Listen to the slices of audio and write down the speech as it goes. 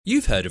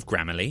You've heard of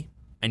Grammarly,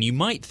 and you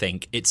might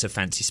think it's a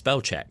fancy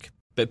spell check,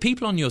 but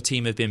people on your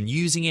team have been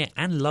using it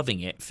and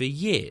loving it for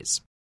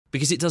years,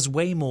 because it does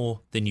way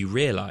more than you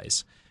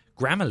realise.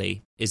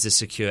 Grammarly is a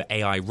secure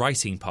AI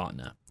writing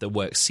partner that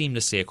works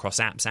seamlessly across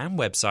apps and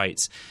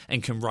websites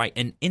and can write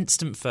an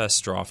instant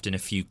first draft in a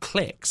few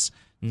clicks,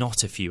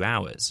 not a few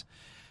hours.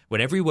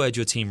 When every word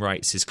your team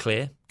writes is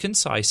clear,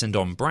 concise and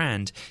on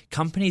brand,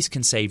 companies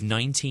can save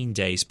 19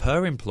 days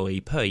per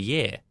employee per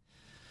year.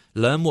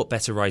 Learn what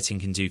better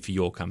writing can do for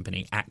your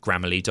company at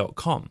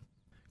Grammarly.com.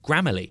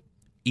 Grammarly.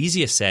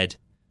 Easier said,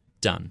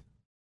 done.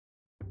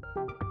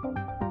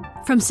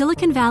 From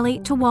Silicon Valley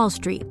to Wall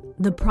Street,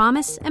 the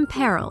promise and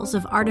perils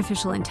of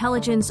artificial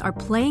intelligence are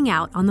playing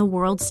out on the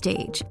world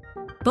stage.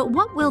 But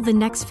what will the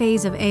next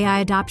phase of AI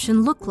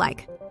adoption look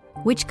like?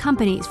 Which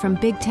companies from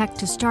big tech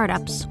to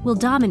startups will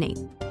dominate?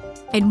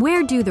 And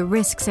where do the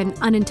risks and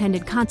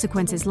unintended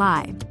consequences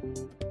lie?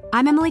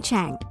 I'm Emily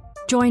Chang.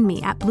 Join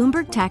me at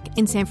Bloomberg Tech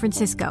in San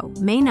Francisco,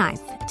 May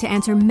 9th, to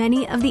answer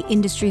many of the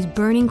industry's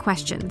burning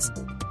questions,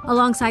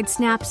 alongside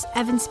Snap's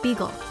Evan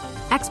Spiegel,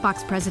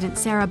 Xbox President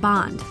Sarah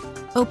Bond,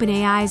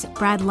 OpenAI's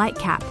Brad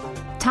Lightcap,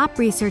 top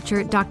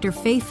researcher Dr.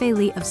 Fei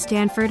Li of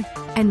Stanford,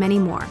 and many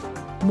more.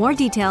 More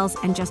details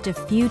and just a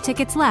few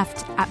tickets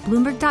left at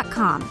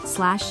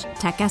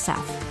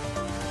Bloomberg.com/TechSF.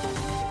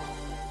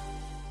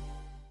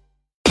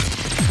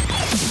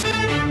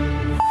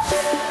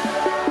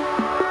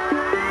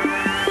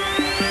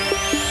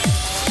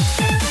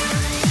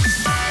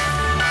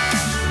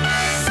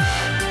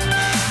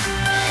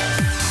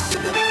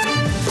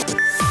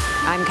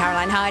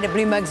 Hyde at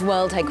Bloomberg's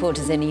World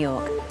Headquarters in New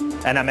York.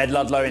 And I'm Ed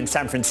Ludlow in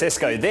San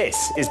Francisco.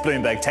 This is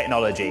Bloomberg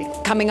Technology.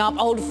 Coming up,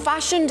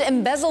 old-fashioned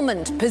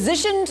embezzlement,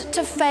 positioned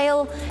to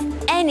fail.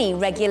 Any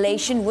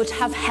regulation would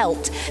have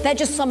helped. They're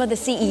just some of the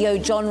CEO,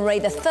 John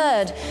Ray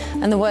III,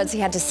 and the words he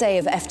had to say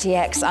of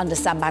FTX under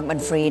Sam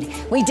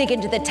Bankman-Fried. We dig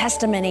into the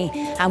testimony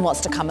and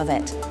what's to come of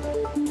it.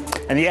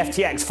 And the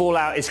FTX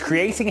fallout is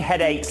creating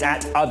headaches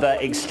at other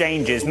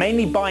exchanges,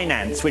 mainly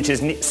Binance, which has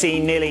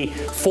seen nearly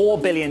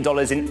 $4 billion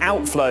in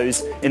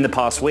outflows in the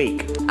past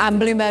week. And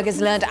Bloomberg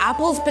has learned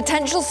Apple's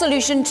potential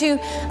solution to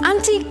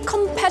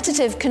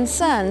anti-competitive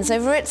concerns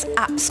over its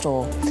App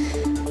Store.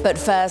 But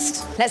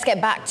first, let's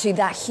get back to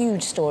that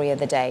huge story of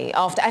the day.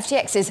 After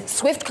FTX's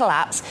swift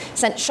collapse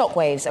sent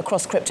shockwaves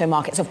across crypto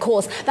markets, of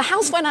course, the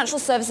House Financial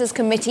Services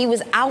Committee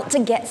was out to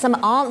get some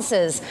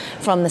answers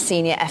from the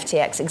senior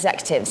FTX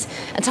executives,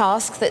 a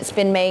task that's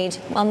been made,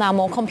 well, now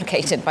more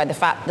complicated by the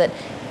fact that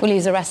he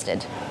was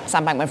arrested.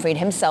 Sam Bankman-Fried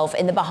himself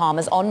in the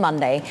Bahamas on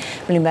Monday.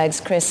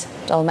 Bloomberg's Chris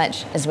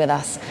Dolmetsch is with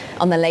us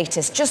on the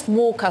latest. Just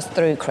walk us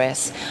through,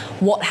 Chris,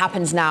 what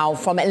happens now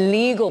from a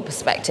legal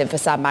perspective for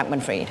Sam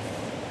Bankman-Fried?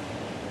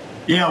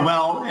 Yeah,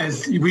 well,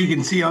 as we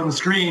can see on the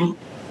screen,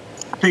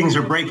 things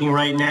are breaking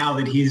right now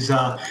that he's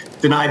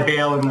denied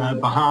bail in the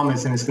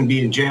Bahamas and is going to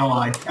be in jail.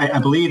 I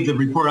believe the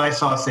report I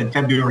saw said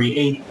February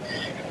 8th.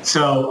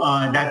 So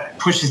that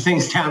pushes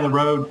things down the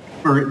road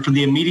for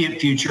the immediate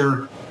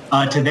future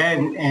to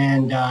then.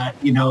 And,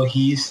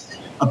 he's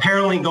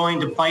apparently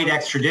going to fight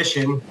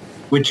extradition,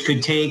 which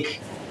could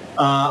take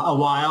a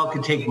while,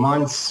 could take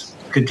months,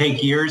 could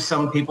take years,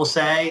 some people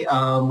say.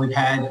 We've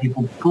had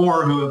people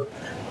before who have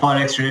fought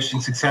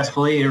extradition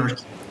successfully or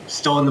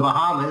still in the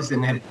Bahamas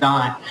and have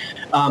not.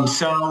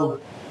 So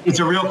it's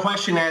a real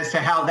question as to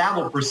how that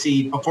will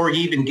proceed before he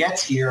even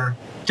gets here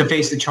to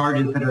face the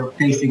charges that are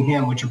facing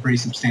him, which are pretty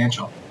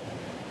substantial.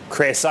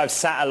 Chris, I've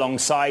sat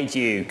alongside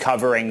you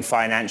covering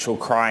financial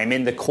crime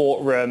in the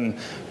courtroom,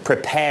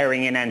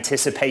 preparing in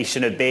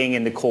anticipation of being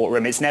in the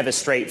courtroom. It's never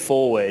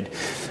straightforward.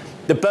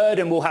 The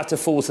burden will have to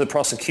fall to the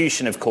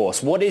prosecution, of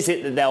course. What is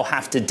it that they'll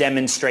have to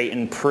demonstrate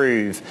and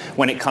prove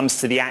when it comes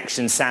to the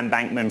action Sam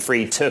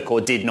Bankman-Fried took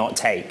or did not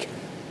take?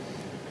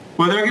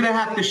 Well, they're going to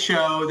have to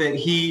show that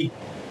he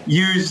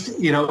used,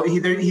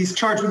 he's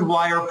charged with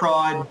wire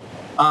fraud,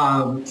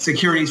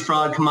 securities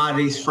fraud,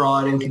 commodities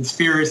fraud, and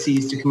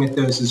conspiracies to commit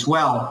those as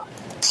well.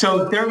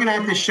 So they're going to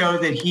have to show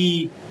that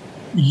he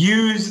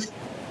used,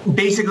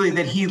 basically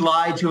that he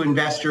lied to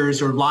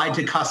investors or lied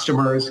to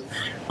customers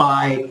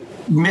by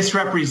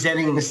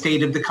misrepresenting the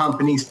state of the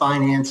company's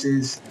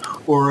finances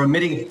or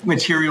omitting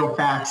material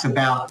facts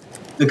about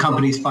the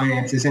company's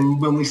finances.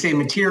 And when we say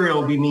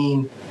material, we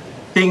mean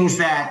things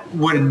that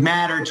would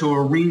matter to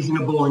a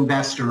reasonable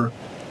investor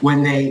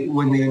when they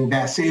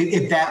invest,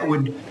 if that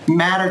would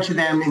matter to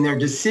them in their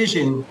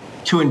decision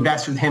to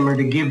invest with him or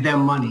to give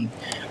them money.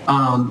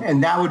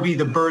 And that would be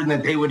the burden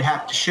that they would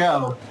have to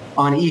show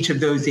on each of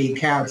those 8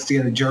 counts to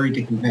get a jury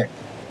to convict.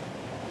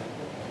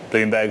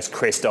 Bloomberg's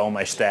Chris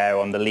Dolmetsch there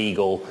on the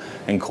legal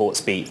and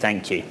courts beat.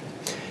 Thank you.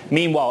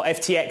 Meanwhile,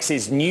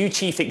 FTX's new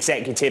chief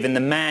executive and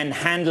the man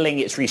handling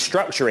its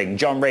restructuring,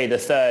 John Ray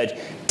III,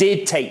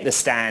 did take the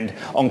stand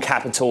on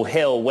Capitol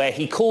Hill, where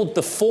he called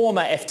the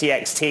former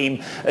FTX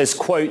team as,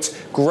 quote,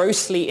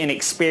 grossly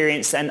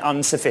inexperienced and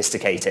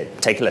unsophisticated.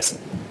 Take a listen.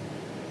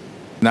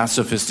 Not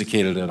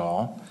sophisticated at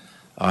all.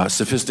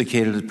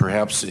 Sophisticated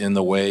perhaps in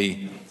the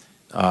way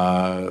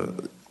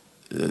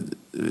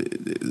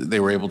they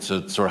were able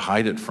to sort of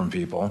hide it from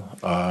people,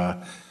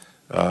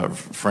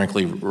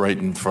 frankly, right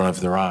in front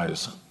of their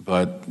eyes.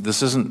 But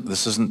this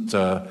isn't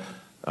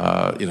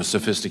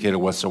sophisticated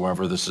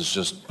whatsoever. This is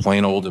just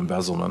plain old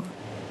embezzlement.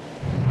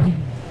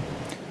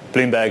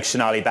 Bloomberg's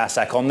Sonali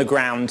Basak on the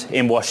ground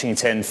in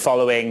Washington,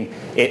 following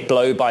it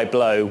blow by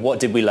blow.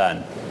 What did we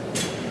learn?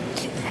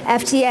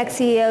 FTX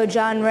CEO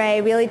John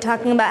Ray really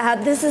talking about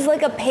how this is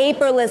like a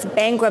paperless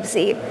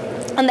bankruptcy,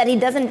 and that he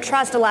doesn't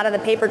trust a lot of the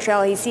paper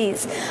trail he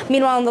sees.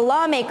 Meanwhile, on the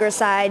lawmaker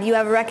side, you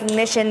have a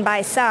recognition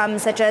by some,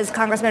 such as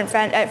Congressman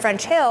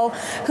French Hill,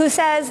 who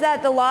says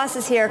that the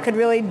losses here could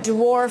really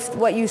dwarf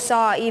what you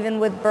saw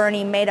even with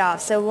Bernie Madoff.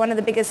 So one of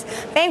the biggest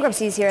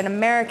bankruptcies here in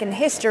American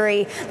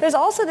history. There's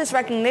also this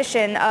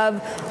recognition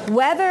of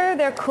whether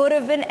there could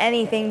have been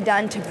anything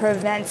done to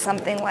prevent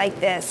something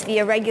like this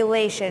via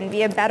regulation,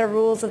 via better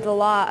rules of the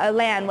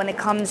land when it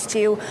comes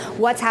to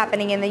what's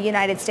happening in the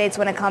United States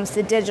when it comes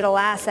to digital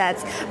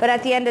assets. But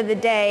at the end of the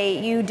day,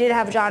 you did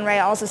have John Ray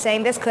also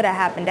saying this could have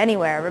happened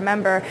anywhere.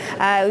 Remember,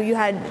 you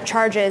had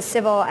charges,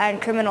 civil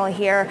and criminal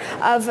here,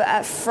 of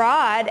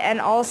fraud, and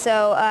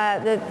also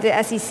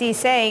the SEC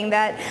saying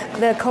that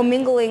the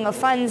commingling of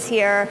funds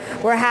here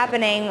were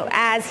happening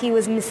as he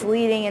was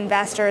misleading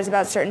investors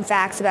about certain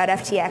facts about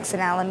FTX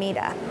and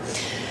Alameda.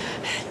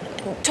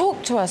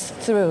 Talk to us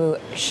through,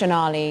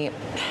 Sonali,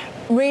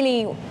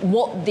 really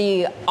what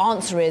the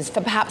answer is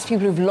for perhaps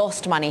people who've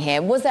lost money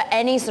here. Was there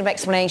any sort of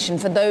explanation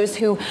for those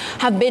who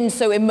have been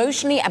so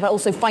emotionally but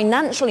also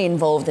financially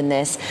involved in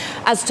this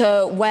as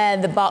to where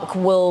the buck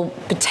will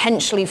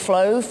potentially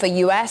flow for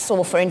US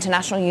or for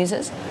international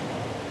users?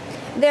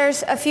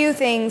 There's a few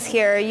things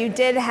here. You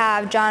did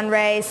have John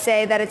Ray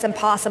say that it's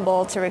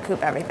impossible to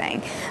recoup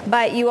everything.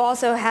 But you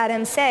also had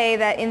him say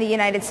that in the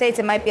United States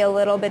it might be a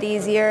little bit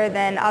easier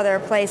than other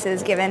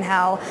places given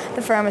how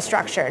the firm is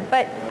structured.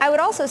 But I would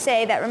also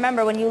say that,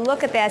 remember, when you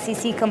look at the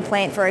SEC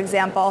complaint, for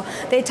example,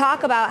 they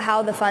talk about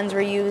how the funds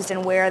were used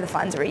and where the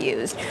funds were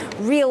used.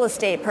 Real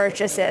estate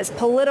purchases,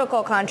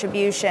 political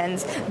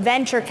contributions,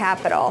 venture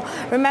capital.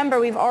 Remember,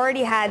 we've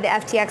already had the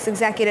FTX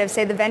executives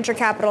say the venture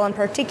capital in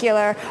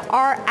particular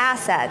are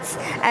assets,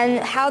 and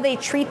how they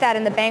treat that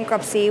in the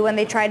bankruptcy when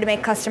they try to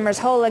make customers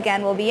whole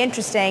again will be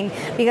interesting,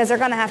 because they're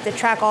going to have to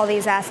track all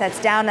these assets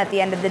down at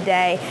the end of the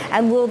day,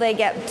 and will they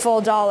get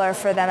full dollar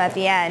for them at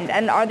the end,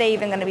 and are they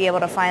even going to be able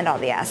to find all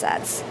the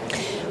assets?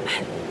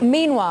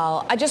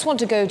 Meanwhile, I just want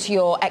to go to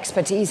your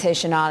expertise here,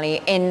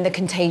 Sonali, in the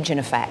contagion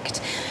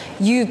effect.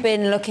 You've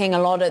been looking a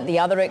lot at the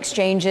other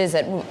exchanges.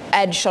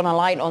 Ed shone a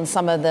light on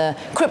some of the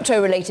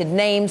crypto-related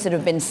names that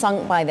have been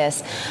sunk by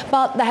this.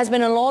 But there has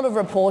been a lot of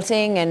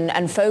reporting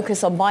and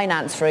focus on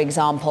Binance, for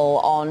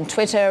example, on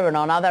Twitter and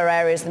on other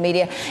areas of the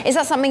media. Is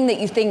that something that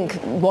you think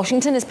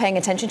Washington is paying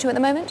attention to at the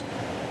moment?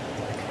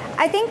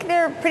 I think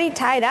they're pretty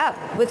tied up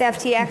with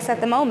FTX at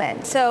the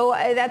moment. So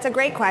that's a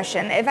great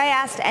question. If I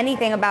asked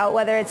anything about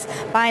whether it's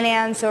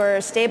Binance or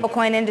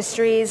stablecoin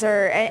industries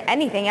or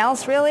anything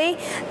else, really,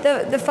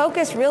 the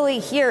focus really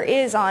here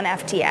is on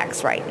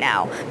FTX right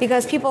now,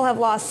 because people have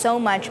lost so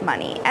much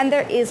money and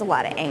there is a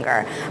lot of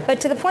anger.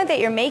 But to the point that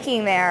you're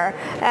making there,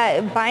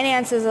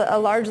 Binance is a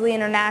largely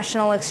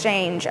international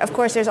exchange. Of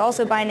course, there's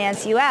also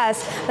Binance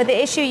US, but the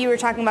issue you were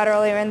talking about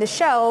earlier in the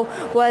show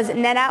was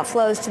net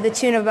outflows to the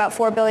tune of about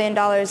 $4 billion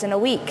in a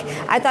week.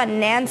 I thought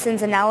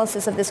Nansen's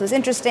analysis of this was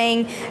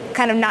interesting,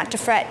 kind of not to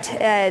fret.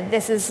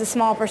 This is a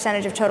small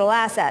percentage of total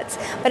assets,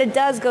 but it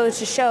does go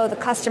to show the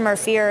customer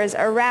fears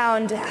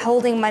around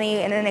holding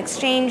money in an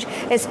exchange,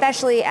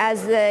 especially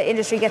as the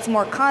industry gets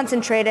more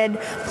concentrated,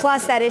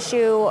 plus that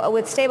issue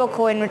with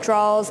stablecoin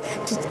withdrawals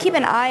to keep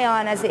an eye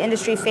on as the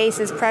industry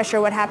faces pressure,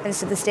 what happens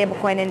to the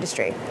stablecoin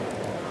industry.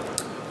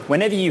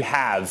 Whenever you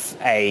have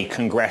a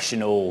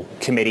congressional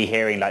committee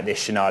hearing like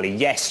this, Sonali,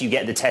 yes, you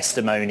get the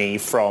testimony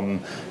from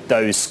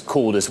those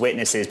called as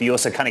witnesses, but you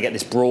also kind of get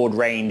this broad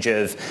range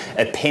of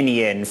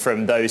opinion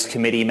from those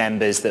committee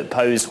members that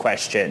pose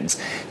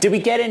questions. Did we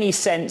get any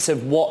sense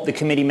of what the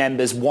committee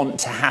members want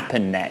to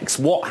happen next?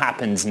 What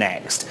happens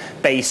next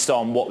based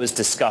on what was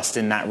discussed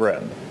in that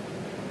room?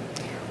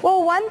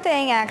 Well, one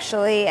thing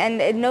actually,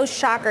 and no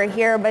shocker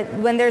here, but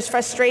when there's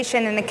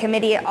frustration in a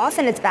committee,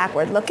 often it's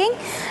backward looking.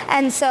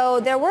 And so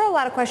there were a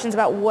lot of questions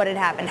about what had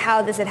happened,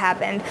 how this had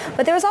happened.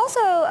 But there was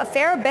also a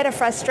fair bit of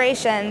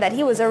frustration that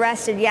he was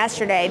arrested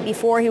yesterday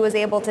before he was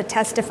able to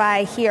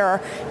testify here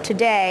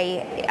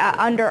today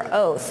under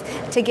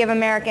oath to give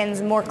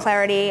Americans more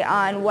clarity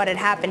on what had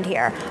happened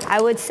here. I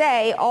would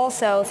say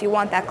also, if you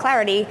want that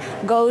clarity,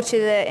 go to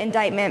the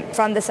indictment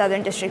from the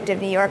Southern District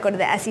of New York, go to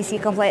the SEC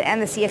complaint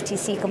and the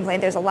CFTC complaint.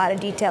 There's a lot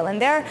of detail in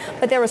there,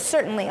 but there was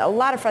certainly a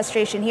lot of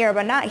frustration here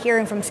about not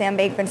hearing from Sam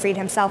Bankman-Fried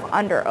himself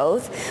under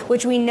oath,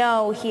 which we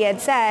know he had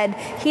said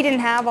he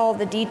didn't have all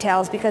the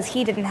details because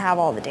he didn't have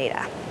all the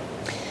data.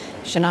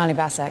 Sonali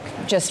Basak,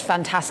 just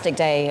fantastic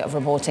day of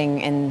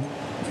reporting in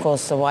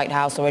course, the White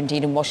House or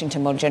indeed in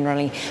Washington more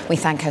generally. We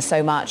thank her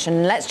so much.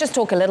 And let's just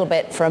talk a little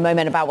bit for a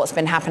moment about what's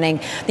been happening.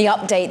 The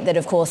update that,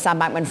 of course, Sam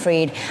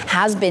Bankman-Fried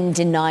has been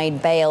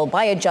denied bail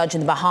by a judge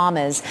in the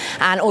Bahamas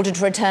and ordered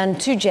to return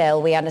to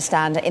jail, we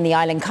understand, in the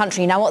island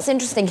country. Now, what's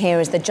interesting here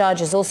is the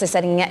judge is also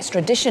setting an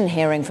extradition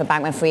hearing for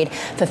Bankman-Fried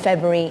for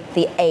February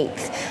the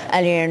 8th.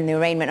 Earlier in the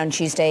arraignment on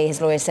Tuesday,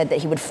 his lawyer said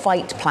that he would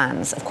fight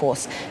plans, of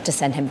course, to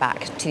send him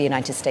back to the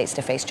United States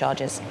to face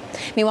charges.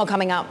 Meanwhile,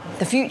 coming up,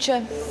 the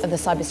future of the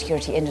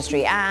cybersecurity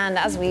industry. And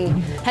as we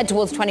head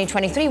towards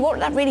 2023, what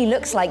that really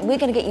looks like, we're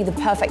going to get you the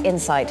perfect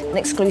insight, an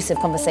exclusive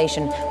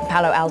conversation with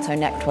Palo Alto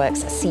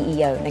Networks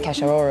CEO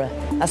Nikesh Arora.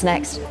 That's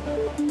next.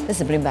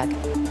 This is Bloomberg.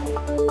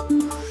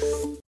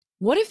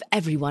 What if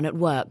everyone at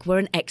work were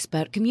an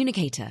expert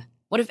communicator?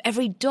 What if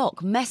every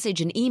doc,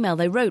 message and email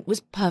they wrote was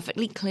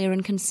perfectly clear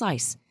and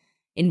concise?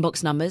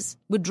 Inbox numbers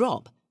would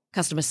drop,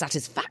 customer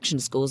satisfaction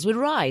scores would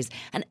rise,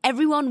 and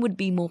everyone would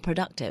be more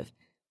productive.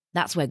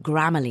 That's where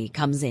Grammarly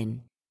comes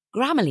in.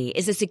 Grammarly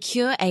is a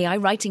secure AI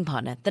writing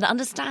partner that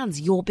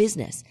understands your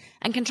business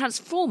and can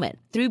transform it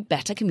through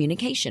better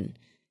communication.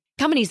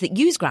 Companies that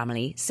use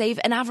Grammarly save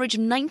an average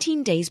of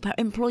 19 days per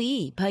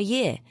employee per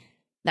year.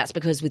 That's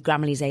because with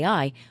Grammarly's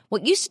AI,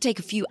 what used to take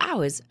a few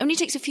hours only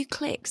takes a few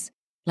clicks,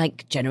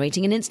 like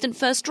generating an instant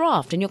first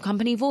draft in your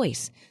company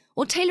voice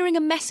or tailoring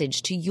a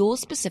message to your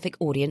specific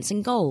audience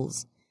and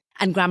goals.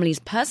 And Grammarly's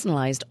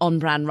personalized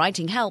on-brand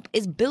writing help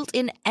is built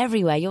in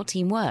everywhere your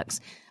team works,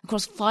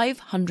 across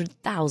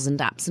 500,000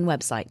 apps and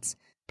websites.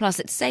 Plus,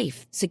 it's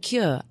safe,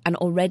 secure, and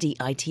already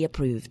IT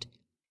approved.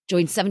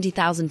 Join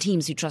 70,000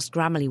 teams who trust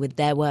Grammarly with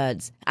their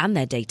words and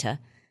their data.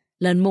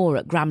 Learn more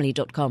at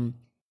Grammarly.com.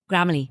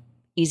 Grammarly.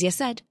 Easier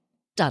said,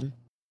 done.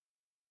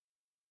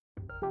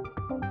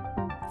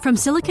 From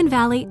Silicon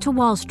Valley to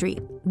Wall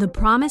Street, the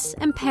promise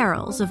and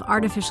perils of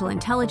artificial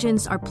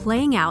intelligence are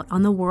playing out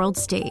on the world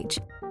stage.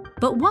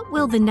 But what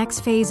will the next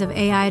phase of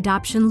AI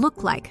adoption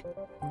look like?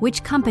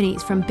 Which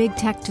companies from big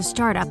tech to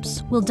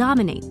startups will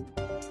dominate?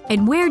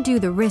 And where do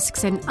the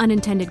risks and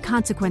unintended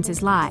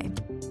consequences lie?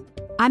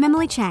 I'm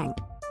Emily Chang.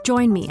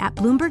 Join me at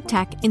Bloomberg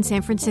Tech in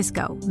San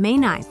Francisco, May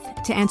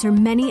 9th, to answer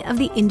many of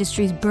the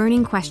industry's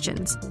burning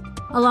questions,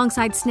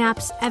 alongside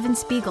Snap's Evan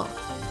Spiegel,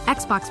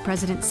 Xbox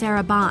President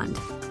Sarah Bond,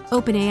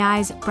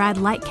 OpenAI's Brad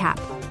Lightcap,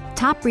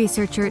 top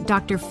researcher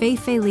Dr.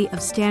 Fei-Fei Li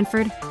of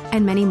Stanford,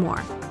 and many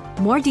more.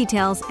 More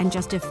details and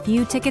just a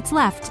few tickets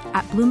left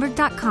at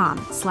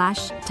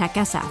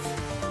Bloomberg.com/TechSF.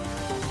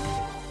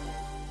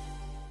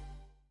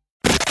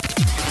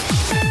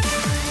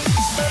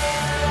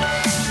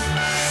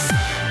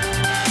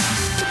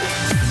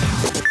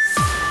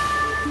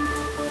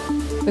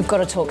 We've got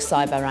to talk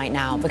cyber right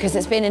now because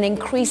it's been an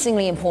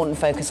increasingly important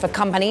focus for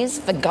companies,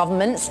 for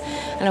governments,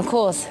 and of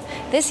course,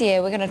 this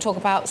year we're going to talk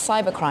about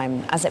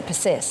cybercrime as it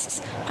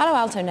persists. Palo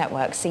Alto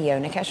Networks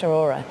CEO Nikesh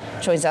Arora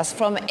joins us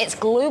from its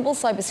global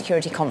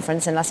cybersecurity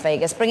conference in Las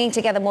Vegas, bringing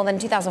together more than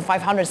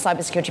 2,500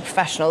 cybersecurity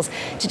professionals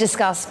to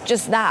discuss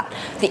just that,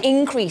 the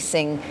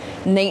increasing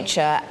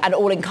nature and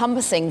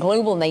all-encompassing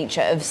global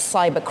nature of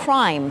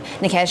cybercrime,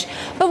 Nikesh.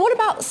 But what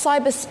about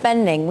cyber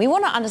spending? We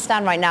want to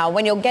understand right now,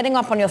 when you're getting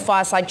up on your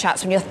fireside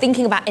chats, when you're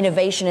thinking about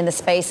innovation in the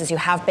space, as you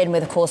have been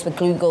with, of course, with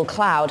Google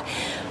Cloud,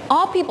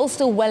 are people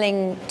still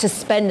willing to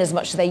spend as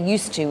much as they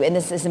used to in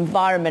this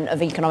environment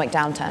of economic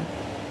downturn?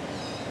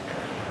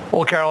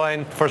 Well,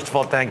 Caroline, first of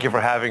all, thank you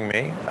for having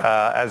me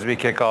as we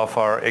kick off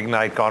our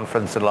Ignite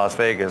conference in Las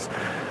Vegas.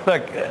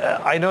 Look,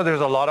 I know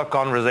there's a lot of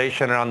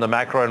conversation around the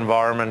macro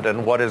environment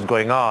and what is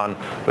going on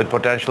with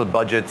potential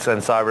budgets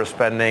and cyber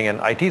spending and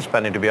IT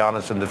spending, to be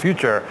honest, in the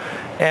future.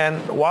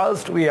 And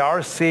whilst we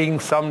are seeing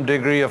some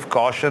degree of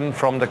caution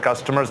from the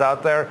customers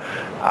out there,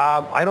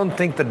 I don't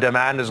think the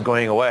demand is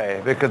going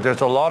away because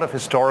there's a lot of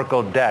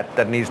historical debt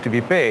that needs to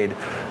be paid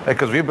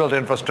because we built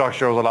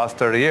infrastructure over the last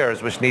 30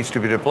 years, which needs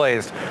to be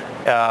replaced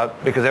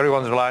because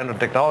everyone's reliant on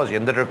technology,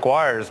 and that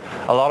requires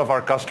a lot of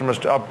our customers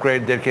to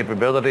upgrade their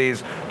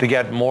capabilities to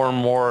get more and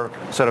more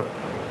sort of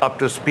up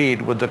to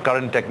speed with the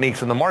current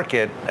techniques in the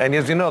market. And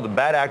as you know, the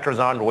bad actors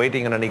aren't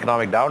waiting in an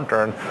economic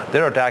downturn.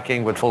 They're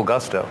attacking with full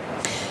gusto.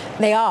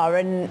 They are,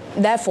 and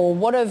therefore,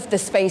 what of the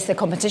space, the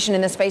competition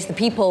in the space, the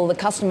people, the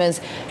customers,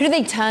 who do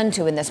they turn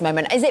to in this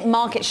moment? Is it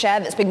market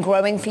share that's been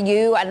growing for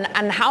you,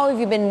 and how have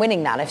you been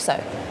winning that, if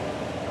so?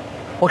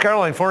 Well,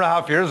 Caroline,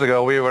 4.5 years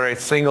ago, we were a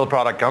single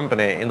product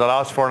company. In the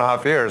last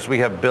 4.5 years, we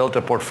have built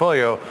a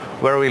portfolio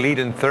where we lead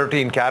in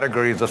 13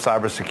 categories of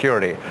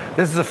cybersecurity.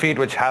 This is a feat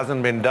which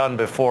hasn't been done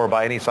before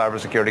by any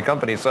cybersecurity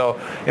company. So,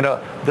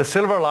 the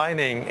silver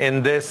lining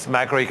in this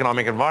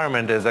macroeconomic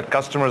environment is that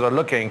customers are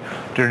looking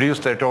to reduce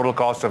their total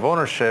cost of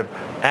ownership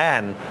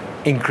and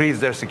increase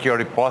their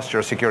security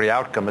posture, security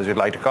outcome, as you'd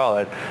like to call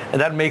it.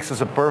 And that makes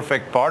us a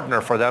perfect partner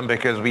for them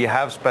because we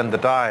have spent the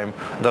time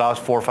the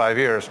last 4 or 5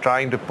 years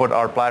trying to put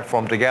our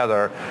platform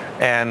together.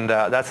 And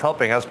that's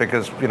helping us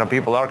because,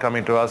 people are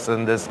coming to us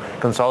in this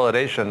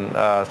consolidation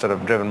sort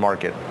of driven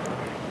market.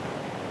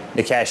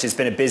 Nikesh, it's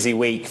been a busy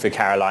week for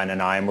Caroline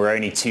and I, and we're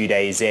only 2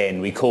 days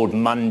in. We called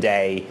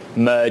Monday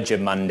Merger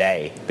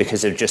Monday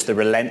because of just the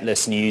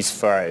relentless news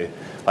flow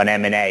on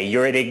M&A.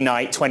 You're at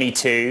Ignite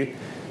 22,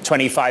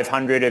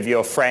 2,500 of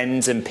your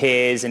friends and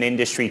peers and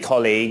industry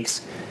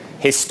colleagues.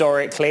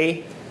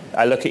 Historically,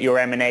 I look at your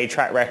M&A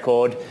track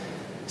record.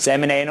 Is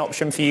M&A an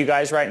option for you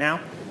guys right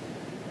now?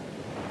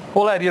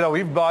 Well, Ed,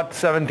 we've bought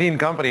 17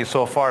 companies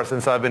so far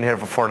since I've been here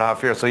for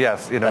 4.5 years. So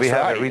yes, we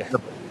have a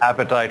reasonable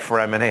appetite for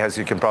M&A, as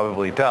you can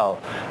probably tell.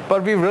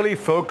 But we really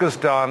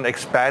focused on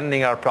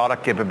expanding our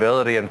product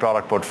capability and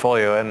product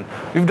portfolio. And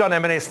we've done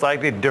M&A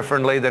slightly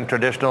differently than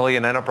traditionally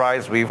in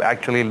enterprise. We've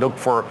actually looked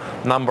for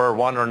number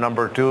one or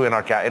number two in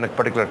a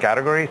particular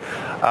category.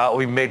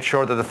 We made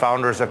sure that the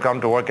founders that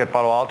come to work at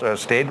Palo Alto have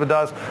stayed with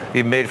us.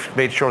 We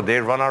made sure they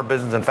run our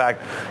business. In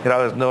fact,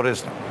 I was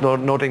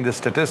noting the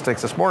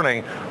statistics this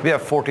morning. We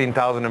have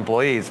 14,000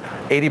 employees.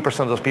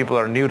 80% of those people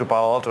are new to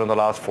Palo Alto in the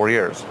last 4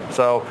 years.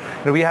 So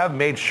we have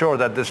made sure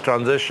that this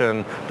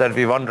transition that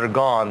we've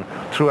undergone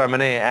through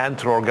M&A and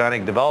through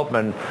organic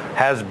development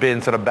has been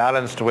sort of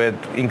balanced with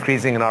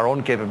increasing in our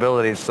own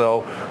capabilities.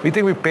 So we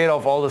think we've paid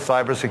off all the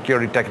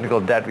cybersecurity technical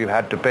debt we've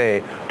had to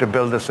pay to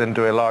build this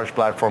into a large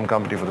platform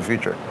company for the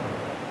future.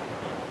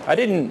 I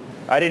didn't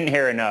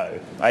hear a no.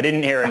 I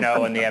didn't hear a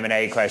no on the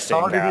M&A question.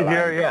 How did you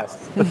hear a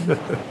yes?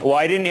 Well,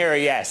 I didn't hear a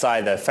yes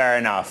either. Fair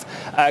enough.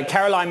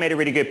 Caroline made a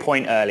really good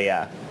point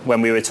earlier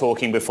when we were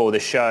talking before the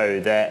show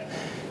that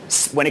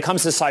when it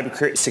comes to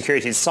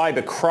cybersecurity,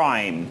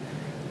 cybercrime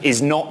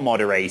is not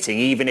moderating,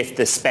 even if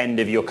the spend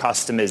of your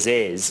customers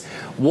is.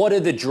 What are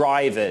the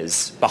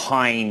drivers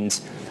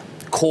behind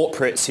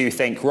corporates who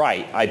think,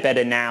 right, I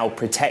better now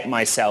protect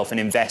myself and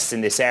invest in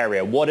this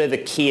area? What are the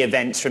key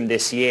events from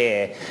this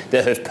year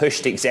that have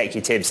pushed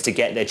executives to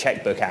get their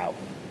checkbook out?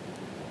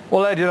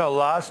 Well, Ed,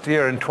 last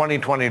year in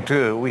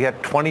 2022, we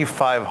had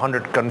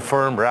 2,500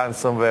 confirmed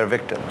ransomware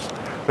victims,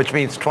 which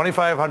means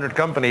 2,500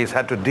 companies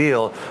had to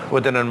deal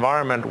with an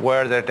environment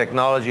where their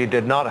technology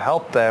did not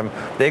help them.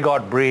 They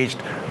got breached,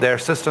 their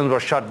systems were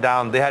shut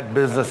down, they had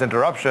business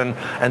interruption,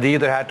 and they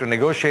either had to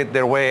negotiate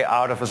their way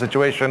out of a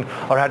situation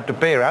or had to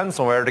pay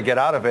ransomware to get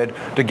out of it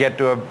to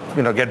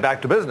get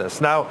back to business.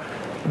 Now,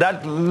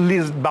 that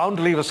is bound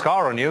to leave a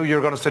scar on you.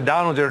 You're going to sit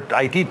down with your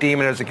IT team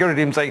and your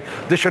security team and say,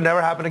 this should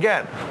never happen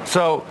again.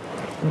 So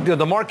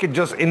the market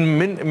just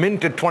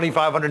minted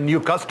 2,500 new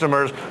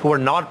customers who are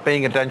not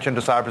paying attention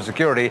to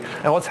cybersecurity.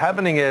 And what's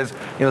happening is,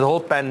 the whole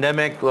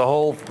pandemic, the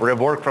whole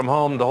work from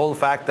home, the whole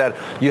fact that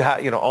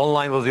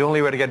online was the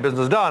only way to get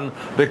business done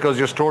because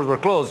your stores were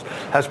closed,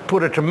 has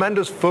put a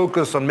tremendous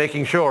focus on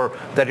making sure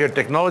that your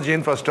technology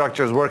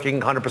infrastructure is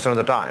working 100% of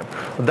the time.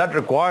 That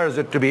requires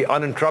it to be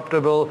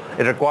uninterruptible.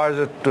 It requires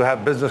it to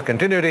have business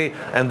continuity,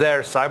 and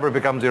there, cyber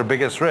becomes your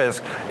biggest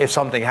risk if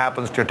something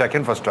happens to your tech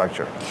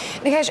infrastructure.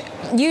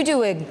 Nikesh, you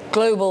do a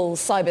global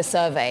cyber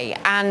survey,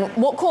 and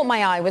what caught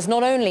my eye was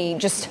not only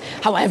just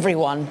how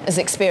everyone has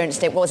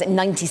experienced it. What was it?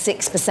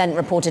 96%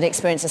 reported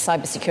experience a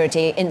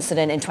cybersecurity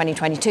incident in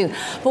 2022.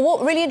 But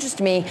what really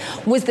interested me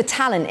was the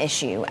talent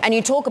issue. And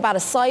you talk about a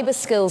cyber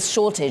skills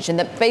shortage, and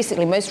that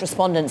basically most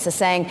respondents are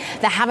saying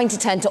they're having to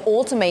turn to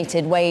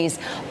automated ways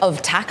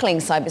of tackling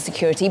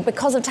cybersecurity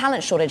because of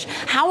talent shortage.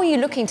 How are you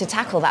looking to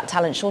tackle that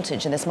talent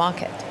shortage in this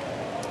market?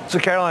 So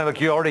Caroline, look,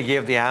 you already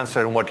gave the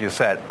answer in what you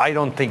said. I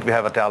don't think we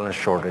have a talent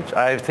shortage.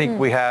 I think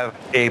we have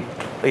a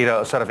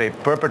sort of a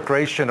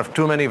perpetration of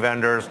too many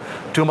vendors,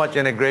 too much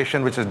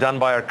integration, which is done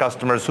by our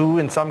customers who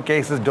in some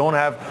cases don't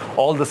have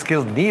all the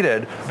skills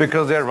needed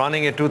because they're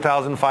running a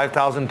 2,000,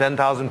 5,000,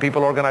 10,000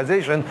 people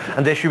organization,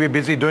 and they should be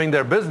busy doing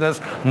their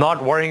business,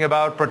 not worrying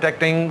about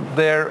protecting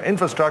their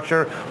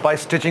infrastructure by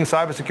stitching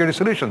cybersecurity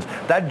solutions.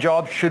 That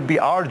job should be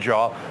our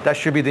job. That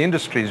should be the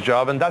industry's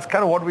job. And that's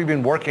kind of what we've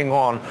been working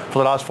on for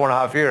the last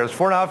 4.5 years.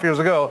 4.5 years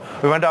ago,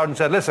 we went out and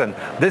said, listen,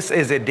 this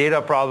is a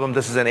data problem.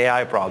 This is an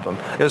AI problem.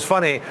 It was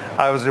funny.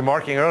 I was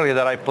remarking earlier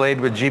that I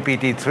played with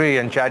GPT-3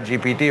 and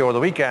ChatGPT over the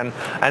weekend,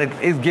 and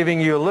it is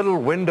giving you a little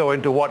window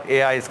into what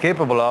AI is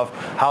capable of,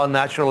 how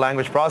natural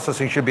language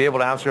processing should be able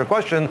to answer your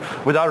question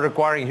without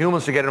requiring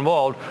humans to get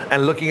involved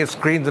and looking at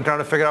screens and trying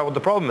to figure out what the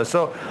problem is.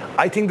 So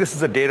I think this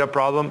is a data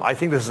problem. I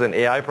think this is an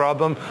AI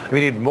problem. We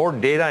need more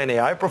data and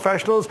AI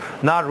professionals,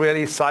 not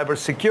really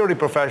cybersecurity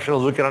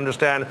professionals who can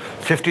understand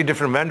 50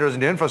 different vendors in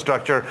the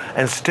infrastructure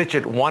and stitch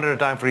it one at a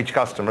time for each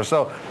customer.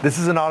 So this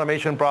is an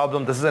automation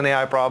problem. This is an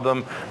AI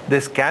problem.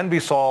 This can be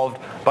solved,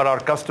 but our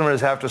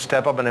customers have to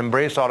step up and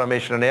embrace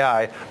automation and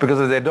AI, because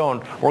if they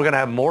don't, we're going to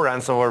have more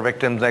ransomware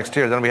victims next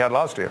year than we had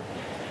last year.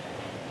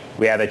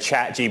 We have a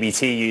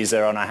ChatGPT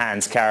user on our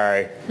hands,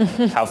 Caro.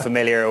 How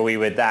familiar are we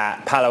with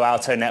that? Palo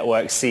Alto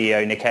Network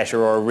CEO Nikesh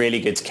Arora,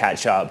 really good to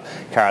catch up.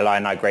 Caroline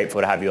and I,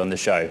 grateful to have you on the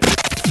show.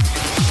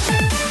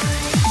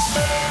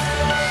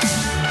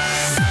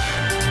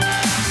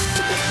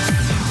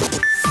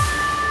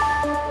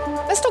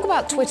 Let's talk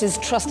about Twitter's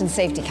Trust and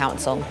Safety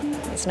Council.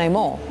 Experts Know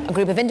More, a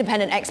group of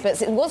independent experts.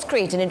 It was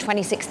created in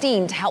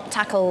 2016 to help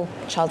tackle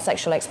child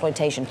sexual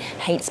exploitation,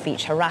 hate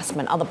speech,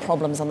 harassment, other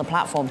problems on the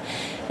platform.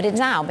 But it's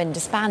now been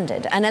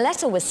disbanded. And a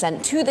letter was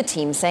sent to the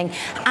team saying,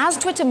 as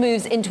Twitter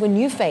moves into a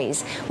new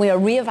phase, we are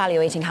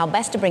reevaluating how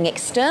best to bring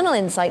external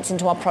insights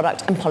into our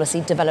product and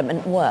policy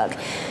development work.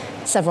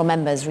 Several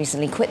members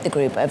recently quit the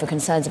group over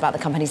concerns about the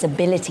company's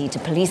ability to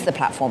police the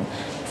platform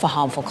for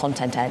harmful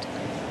content, Ed.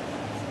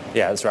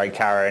 Yeah, that's right,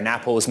 Cara. And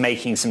Apple's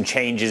making some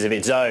changes of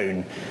its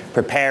own,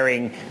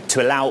 preparing to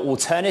allow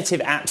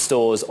alternative app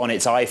stores on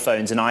its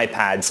iPhones and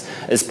iPads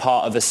as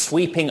part of a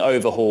sweeping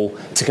overhaul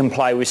to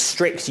comply with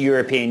strict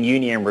European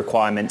Union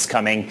requirements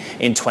coming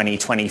in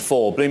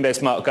 2024.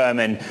 Bloomberg's Mark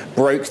Gurman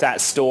broke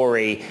that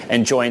story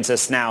and joins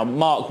us now.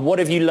 Mark, what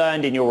have you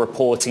learned in your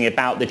reporting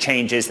about the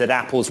changes that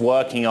Apple's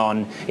working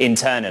on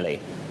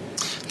internally?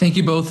 Thank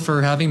you both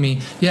for having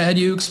me. Yeah, Ed,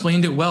 you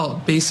explained it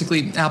well.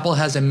 Basically, Apple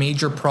has a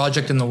major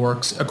project in the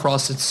works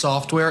across its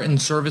software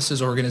and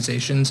services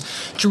organizations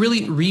to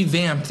really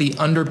revamp the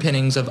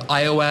underpinnings of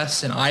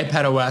iOS and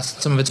iPadOS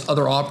and some of its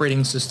other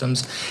operating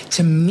systems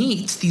to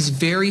meet these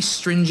very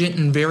stringent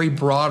and very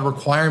broad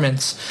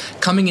requirements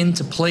coming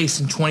into place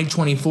in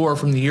 2024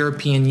 from the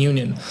European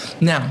Union.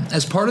 Now,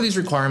 as part of these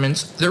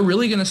requirements, they're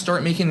really going to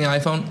start making the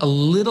iPhone a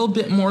little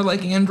bit more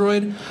like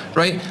Android,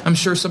 right? I'm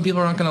sure some people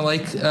are not going to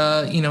like,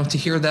 to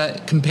hear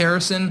that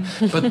comparison,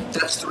 but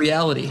that's the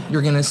reality.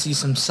 You're going to see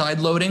some side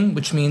loading,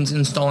 which means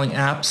installing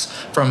apps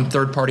from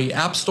third-party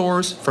app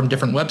stores, from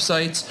different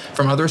websites,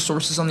 from other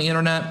sources on the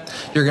internet.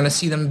 You're going to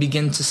see them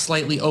begin to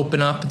slightly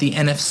open up the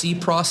NFC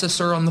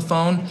processor on the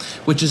phone,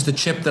 which is the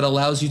chip that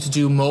allows you to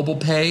do mobile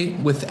pay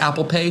with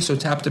Apple Pay, so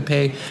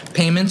tap-to-pay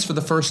payments for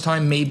the first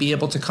time may be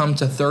able to come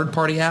to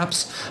third-party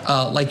apps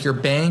like your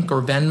bank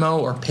or Venmo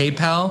or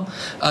PayPal.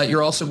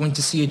 You're also going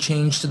to see a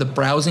change to the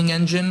browsing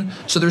engine.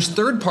 So there's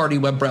third-party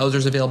web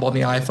browsers available on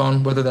the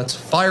iPhone, whether that's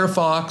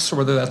Firefox or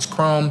whether that's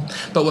Chrome.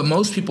 But what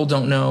most people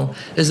don't know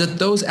is that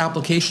those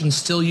applications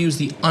still use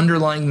the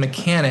underlying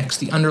mechanics,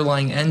 the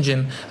underlying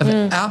engine of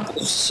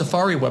Apple's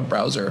Safari web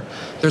browser.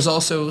 There's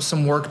also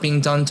some work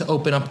being done to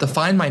open up the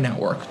Find My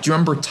network. Do you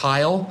remember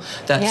Tile,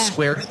 that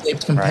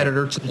square-shaped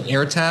competitor to the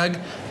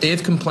AirTag?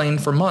 They've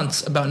complained for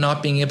months about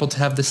not being able to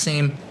have the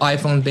same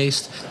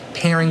iPhone-based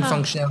pairing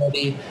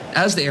functionality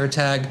as the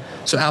AirTag,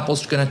 so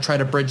Apple's going to try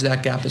to bridge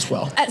that gap as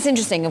well. That's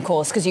interesting, of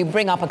course, because you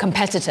bring up a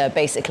competitor,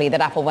 basically,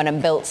 that Apple went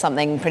and built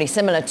something pretty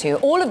similar to.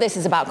 All of this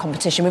is about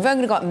competition. We've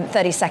only got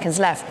 30 seconds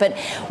left, but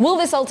will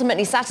this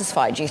ultimately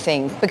satisfy, do you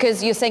think?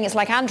 Because you're saying it's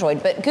like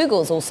Android, but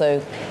Google's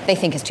also, they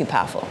think is too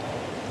powerful.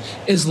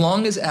 As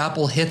long as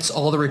Apple hits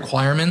all the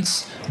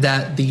requirements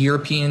that the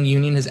European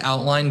Union has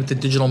outlined with the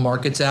Digital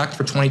Markets Act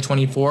for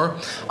 2024,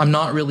 I'm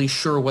not really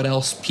sure what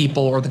else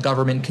people or the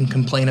government can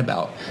complain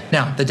about.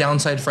 Now, the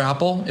downside for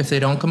Apple, if they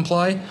don't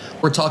comply,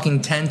 we're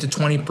talking 10 to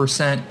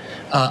 20%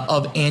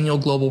 of annual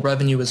global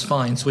revenue as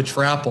fines, which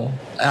for Apple,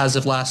 as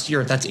of last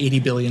year, that's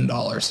 $80 billion.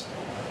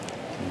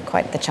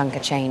 Quite the chunk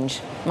of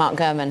change. Mark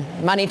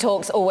Gurman, Money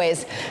Talks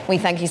always. We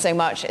thank you so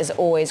much. It's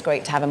always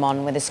great to have him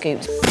on with the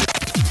scoops.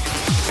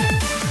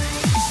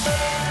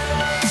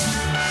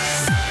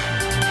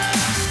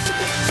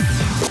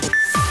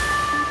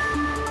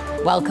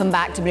 Welcome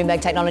back to Bloomberg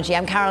Technology.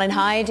 I'm Caroline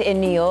Hyde in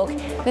New York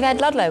with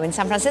Ed Ludlow in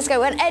San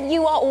Francisco. And Ed,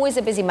 you are always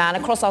a busy man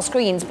across our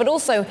screens, but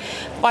also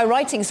by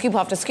writing scoop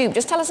after scoop.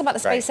 Just tell us about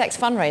the SpaceX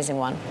fundraising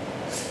one.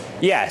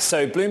 Yeah,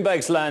 so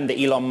Bloomberg's learned that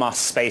Elon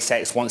Musk's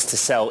SpaceX wants to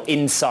sell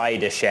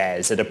insider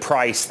shares at a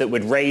price that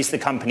would raise the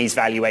company's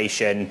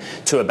valuation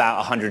to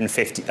about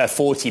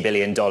 $40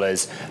 billion,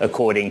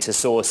 according to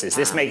sources.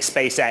 This makes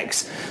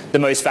SpaceX the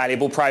most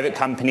valuable private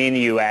company in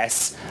the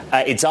US.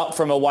 It's up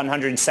from a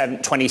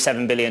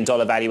 $127 billion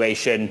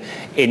valuation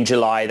in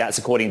July. That's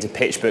according to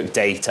PitchBook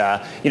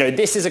data. You know,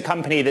 this is a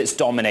company that's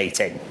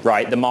dominating,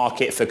 right, the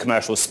market for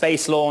commercial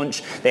space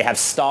launch. They have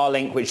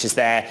Starlink, which is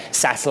their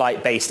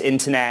satellite-based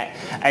internet.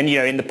 And, you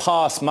know, in the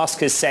past, Musk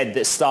has said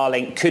that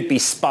Starlink could be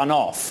spun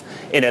off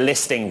in a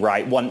listing,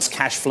 right, once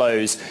cash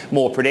flows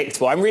more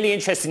predictable. I'm really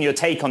interested in your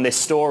take on this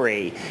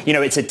story. You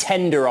know, it's a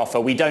tender offer.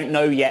 We don't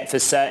know yet for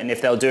certain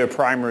if they'll do a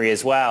primary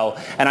as well.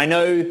 And I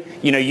know,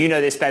 you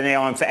know this better than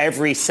anyone, for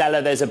every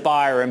seller there's a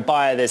buyer and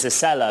buyer there's a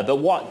seller. But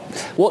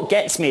what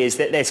gets me is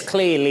that there's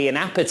clearly an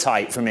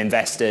appetite from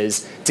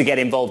investors to get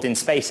involved in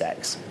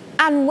SpaceX.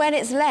 And when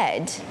it's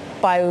led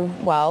by,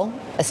 well,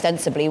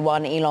 ostensibly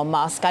one Elon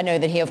Musk. I know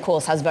that he, of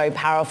course, has very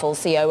powerful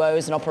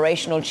COOs and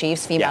operational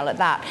chiefs, female at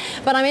that.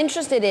 But I'm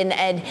interested in,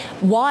 Ed,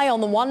 why on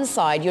the one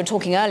side, you're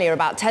talking earlier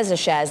about Tesla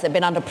shares that have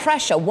been under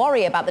pressure,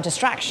 worry about the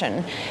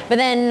distraction, but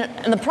then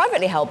in the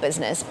privately held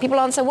business, people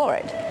aren't so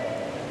worried.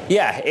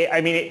 Yeah,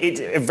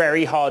 it's a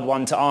very hard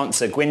one to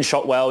answer. Gwynne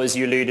Shotwell, as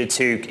you alluded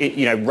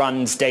to,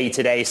 runs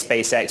day-to-day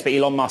SpaceX, but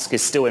Elon Musk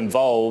is still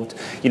involved.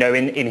 You know,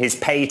 in his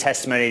pay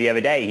testimony the other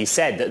day, he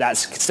said that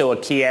that's still a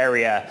key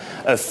area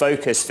of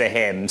focus for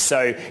him.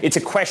 So it's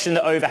a question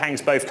that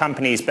overhangs both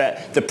companies,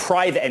 but the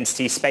private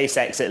entity,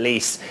 SpaceX at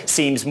least,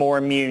 seems more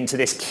immune to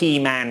this key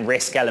man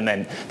risk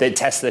element that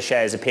Tesla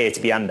shares appear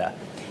to be under.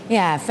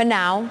 Yeah, for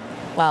now.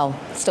 well,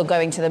 still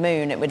going to the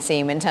moon, it would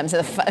seem, in terms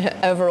of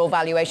the overall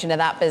valuation of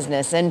that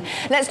business. And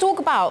let's talk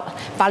about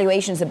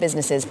valuations of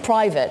businesses,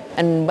 private,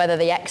 and whether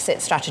the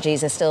exit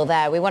strategies are still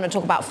there. We want to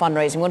talk about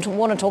fundraising. We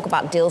want to talk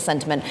about deal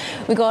sentiment.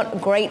 We've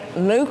got great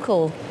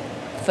local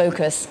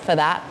focus for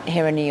that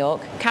here in New York.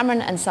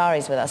 Cameron Ansari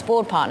is with us,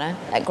 board partner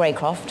at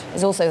Greycroft,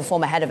 is also the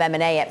former head of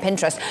M&A at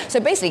Pinterest. So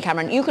basically,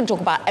 Cameron, you can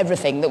talk about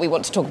everything that we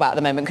want to talk about at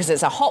the moment because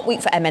it's a hot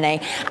week for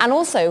M&A and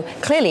also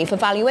clearly for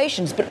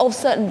valuations, but of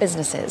certain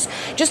businesses.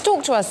 Just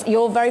talk to us.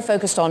 You're very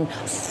focused on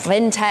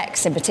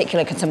fintechs, in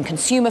particular some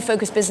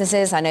consumer-focused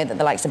businesses. I know that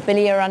the likes of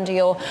Billy are under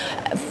your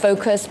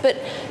focus, but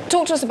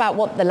talk to us about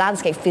what the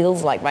landscape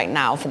feels like right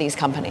now for these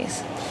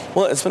companies.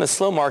 Well, it's been a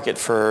slow market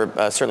for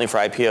certainly for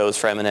IPOs,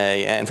 for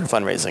M&A, and for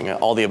fundraising,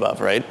 all the above,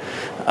 right?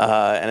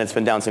 And it's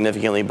been down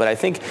significantly. But I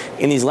think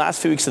in these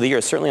last few weeks of the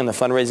year, certainly on the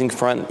fundraising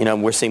front,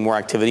 we're seeing more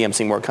activity. I'm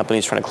seeing more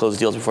companies trying to close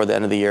deals before the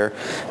end of the year.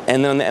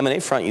 And then on the M&A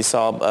front, you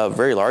saw a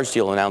very large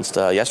deal announced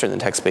yesterday in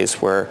the tech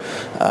space where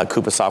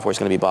Coupa Software is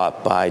going to be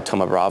bought by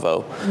Thoma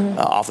Bravo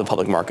off the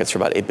public markets for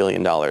about $8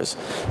 billion.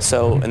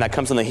 So, and that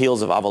comes on the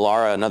heels of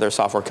Avalara, another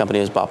software company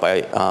was bought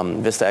by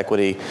Vista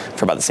Equity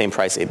for about the same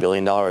price, $8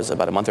 billion,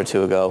 about a month or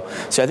two ago.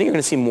 So I think you're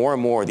going to see more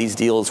and more of these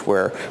deals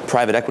where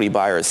private equity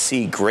buyers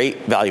see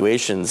great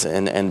valuations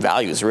and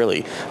values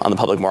really on the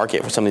public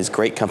market for some of these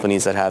great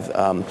companies that have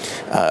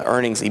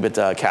earnings,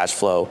 EBITDA, cash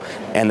flow,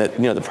 and that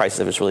the prices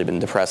have just really been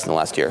depressed in the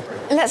last year.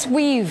 Let's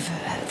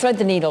thread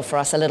the needle for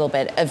us a little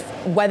bit of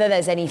whether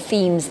there's any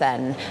themes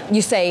then.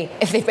 You say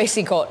if they've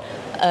basically got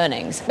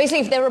earnings. Basically,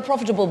 if they're a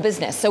profitable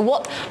business. So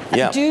what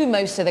do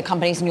most of the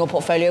companies in your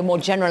portfolio more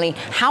generally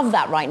have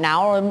that right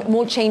now, or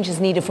more changes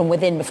needed from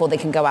within before they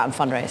can go out and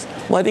fundraise?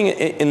 Well, I think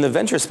in the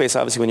venture space,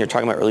 obviously, when you're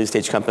talking about early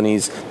stage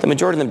companies, the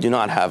majority of them do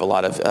not have a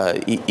lot of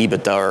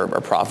EBITDA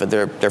or profit.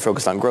 They're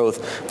focused on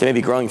growth. They may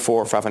be growing 400%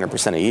 or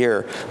 500% a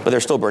year, but they're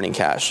still burning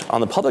cash.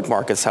 On the public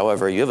markets,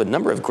 however, you have a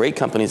number of great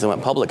companies that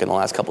went public in the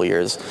last couple of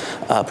years,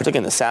 particularly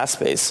in the SaaS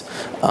space,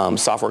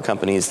 software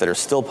companies that are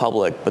still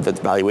public, but the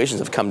valuations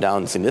have come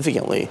down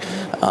significantly.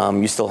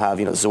 You still have,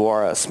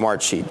 Zuora,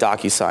 Smartsheet,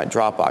 DocuSign,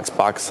 Dropbox,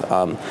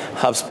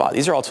 HubSpot.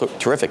 These are all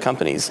terrific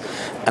companies,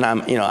 and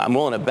I'm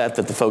willing to bet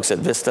that the folks at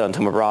Vista and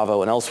Thoma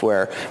Bravo and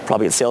elsewhere,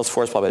 probably at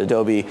Salesforce, probably at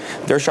Adobe,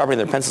 they're sharpening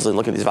their pencils and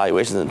looking at these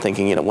valuations and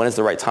thinking, when is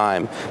the right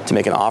time to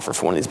make an offer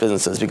for one of these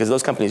businesses? Because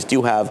those companies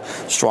do have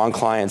strong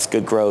clients,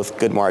 good growth,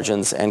 good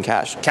margins, and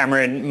cash.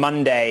 Cameron,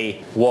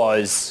 Monday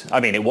was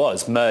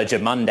Merger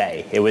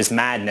Monday. It was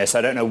madness.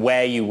 I don't know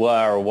where you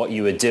were or what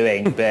you were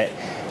doing, but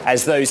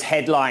as those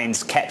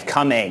headlines kept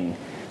coming,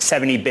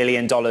 $70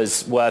 billion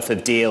worth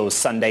of deals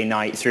Sunday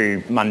night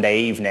through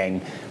Monday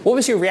evening. What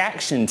was your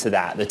reaction to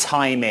that? The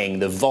timing,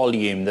 the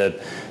volume, the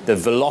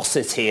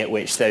velocity at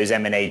which those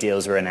M&A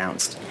deals were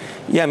announced?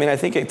 Yeah, I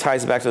think it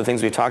ties back to the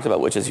things we've talked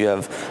about, which is you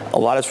have a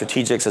lot of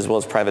strategics as well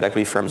as private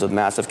equity firms with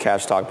massive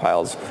cash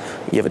stockpiles.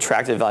 You have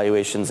attractive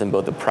valuations in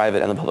both the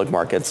private and the public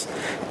markets.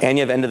 And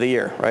you have end of the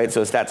year, right?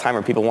 So it's that time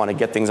where people want to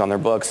get things on their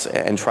books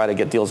and try to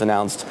get deals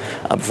announced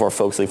before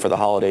folks leave for the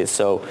holidays.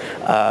 So,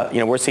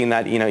 we're seeing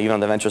that, even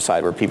on the venture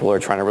side where people are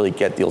trying to really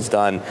get deals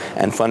done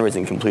and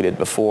fundraising completed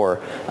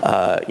before,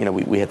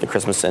 we hit the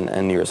Christmas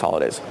and New Year's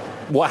holidays.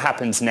 What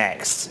happens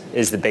next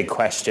is the big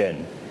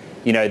question.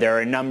 There are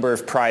a number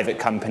of private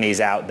companies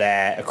out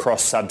there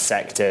across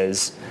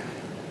subsectors.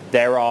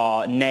 There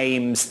are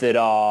names that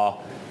are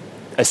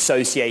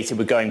associated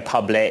with going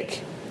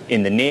public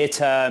in the near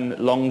term,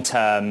 long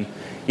term.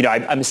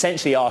 I'm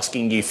essentially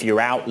asking you for your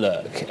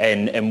outlook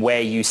and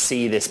where you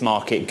see this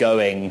market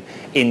going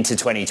into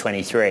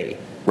 2023.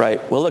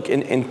 Right. Well, look,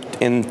 in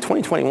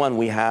 2021,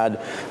 we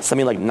had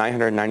something like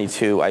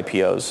 992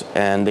 IPOs,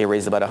 and they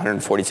raised about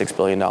 $146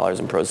 billion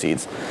in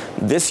proceeds.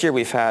 This year,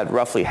 we've had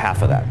roughly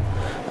half of that.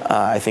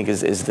 I think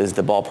is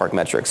the ballpark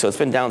metric. So it's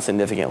been down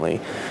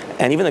significantly.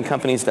 And even the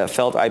companies that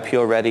felt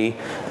IPO ready,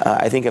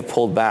 I think have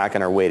pulled back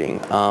and are waiting.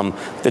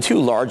 The two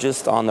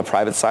largest on the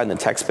private side in the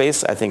tech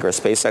space, I think, are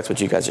SpaceX,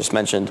 which you guys just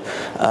mentioned,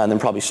 and then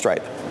probably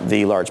Stripe,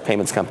 the large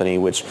payments company,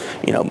 which,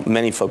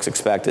 many folks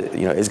expect,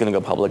 is going to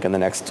go public in the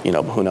next,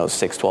 who knows,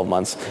 6, 12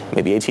 months,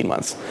 maybe 18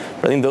 months.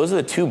 But I think those are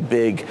the two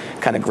big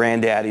kind of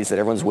granddaddies that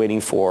everyone's waiting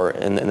for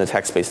in the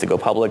tech space to go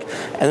public.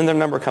 And then there are a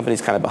number of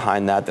companies kind of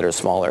behind that are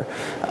smaller.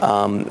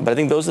 But I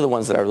think those are the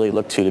ones that I really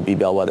look to be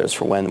bellwethers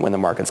for when the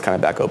market's kind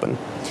of back open.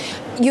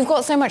 You've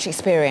got so much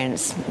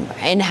experience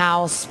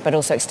in-house, but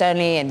also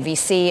externally in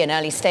VC and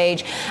early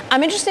stage.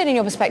 I'm interested in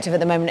your perspective at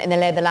the moment in the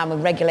lay of the land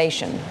with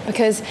regulation,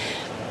 because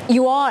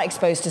you are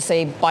exposed to,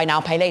 say, buy now,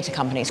 pay later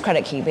companies,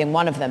 Credit Key being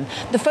one of them.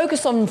 The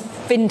focus on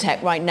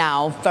fintech right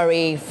now,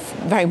 very,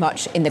 very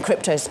much in the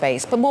crypto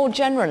space. But more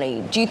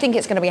generally, do you think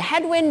it's going to be a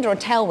headwind or a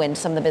tailwind to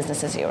some of the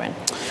businesses you're in?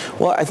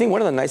 Well, I think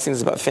one of the nice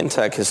things about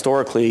fintech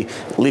historically,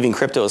 leaving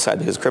crypto aside,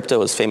 because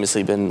crypto has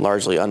famously been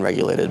largely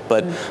unregulated,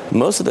 but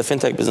most of the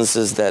fintech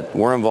businesses that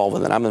we're involved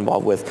with and I'm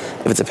involved with,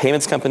 if it's a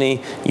payments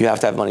company, you have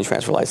to have money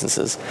transfer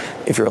licenses.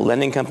 If you're a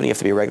lending company, you have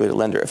to be a regulated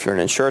lender. If you're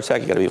an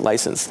insurtech, you got to be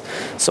licensed.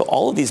 So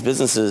all of these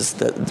businesses businesses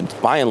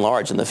that, by and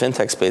large, in the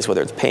fintech space,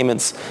 whether it's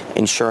payments,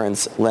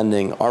 insurance,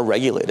 lending, are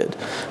regulated.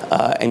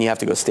 And you have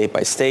to go state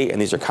by state,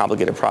 and these are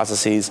complicated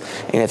processes,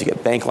 and you have to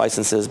get bank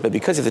licenses. But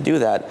because you have to do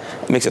that,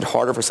 it makes it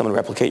harder for someone to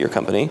replicate your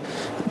company.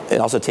 It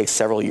also takes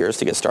several years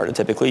to get started.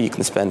 Typically, you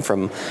can spend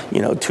from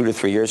 2 to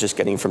 3 years just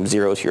getting from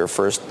zero to your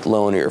first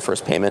loan or your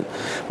first payment.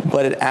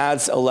 But it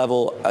adds a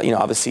level,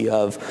 obviously,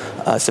 of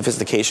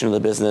sophistication of the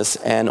business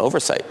and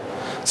oversight.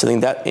 So I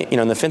think that,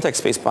 in the fintech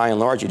space, by and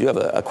large, you do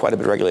have quite a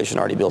bit of regulation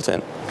already built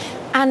in.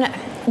 And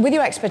with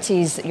your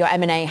expertise, your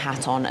M&A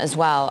hat on as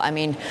well, I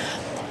mean,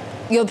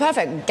 you're the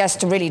perfect guest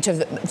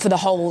for the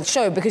whole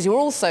show, because you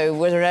also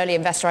were an early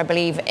investor, I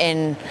believe,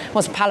 in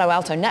Palo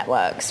Alto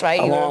Networks, right?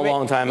 A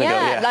long time ago,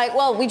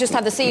 yeah. We just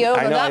had the CEO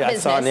of that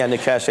business. I saw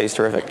Nikesh, he's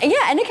terrific. Yeah,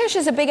 and Nikesh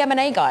is a big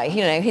M&A guy.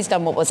 He's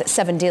done,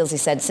 7 deals, he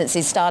said, since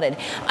he started.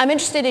 I'm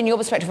interested in your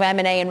perspective of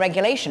M&A and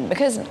regulation,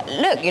 because,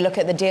 you look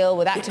at the deal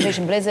with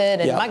Activision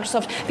Blizzard and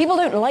Microsoft. People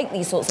don't like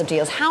these sorts of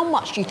deals. How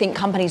much do you think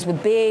companies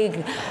with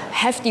big,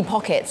 hefty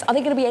pockets, are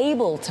they going to be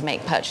able to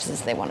make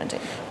purchases they want to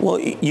do? Well,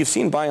 you've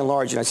seen, by and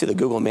large, I see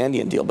the Google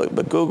Mandiant deal,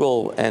 but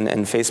Google and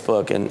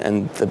Facebook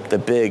and the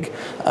big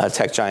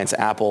tech giants,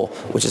 Apple,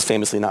 which is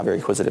famously not very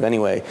acquisitive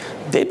anyway,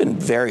 they've been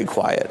very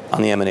quiet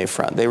on the M&A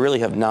front. They really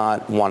have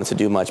not wanted to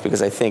do much,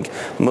 because I think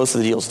most of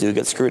the deals do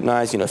get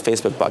scrutinized.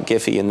 Facebook bought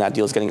Giphy, and that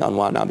deal is getting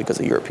unwound now because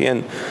of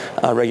European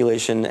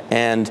regulation.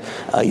 And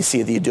you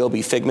see the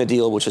Adobe Figma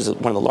deal, which is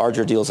one of the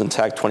larger deals in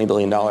tech, $20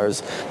 billion.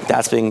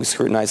 That's being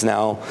scrutinized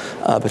now,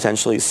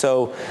 potentially.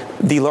 So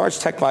the large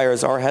tech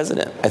buyers are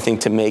hesitant, I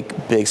think, to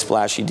make big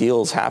splashy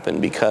deals happen,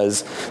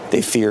 because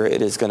they fear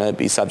it is going to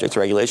be subject to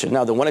regulation.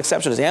 Now, the one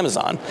exception is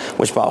Amazon,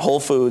 which bought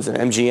Whole Foods and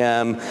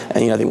MGM,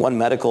 and they won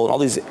medical and all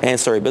these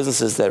ancillary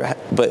businesses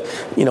but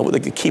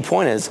the key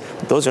point is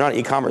those are not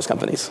e-commerce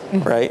companies,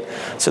 right?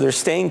 So they're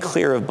staying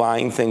clear of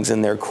buying things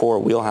in their core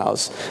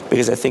wheelhouse,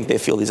 because I think they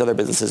feel these other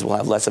businesses will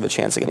have less of a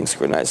chance of getting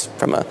scrutinized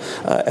from a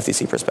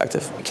FTC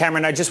perspective.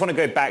 Cameron, I just want to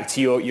go back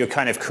to your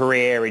kind of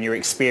career and your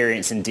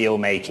experience in deal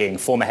making,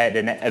 former head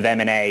of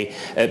M&A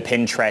at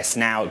Pinterest,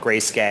 now at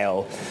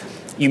Grayscale.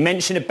 You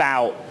mentioned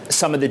about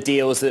some of the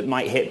deals that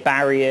might hit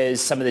barriers,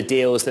 some of the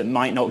deals that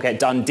might not get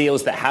done,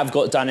 deals that have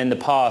got done in the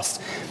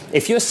past.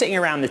 If you're sitting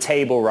around the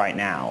table right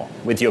now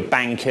with your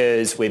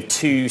bankers, with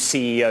 2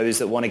 CEOs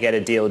that want to get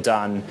a deal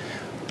done,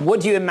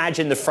 what do you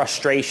imagine the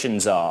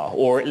frustrations are,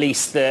 or at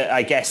least the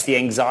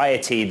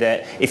anxiety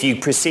that if you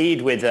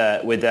proceed with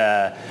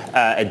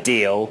a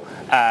deal,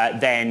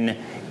 then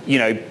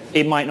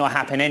it might not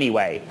happen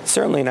anyway?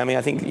 Certainly, and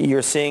I think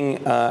you're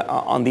seeing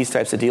on these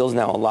types of deals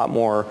now a lot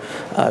more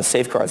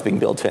safeguards being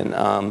built in,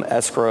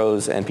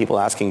 escrows, and people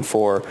asking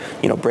for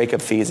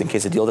breakup fees in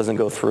case a deal doesn't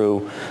go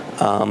through.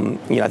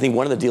 I think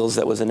one of the deals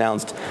that was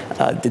announced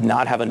did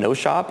not have a no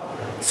shop,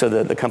 so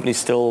the company's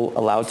still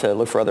allowed to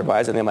look for other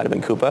buyers, and they might have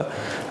been Coupa.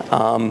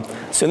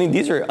 So I think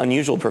these are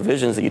unusual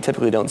provisions that you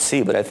typically don't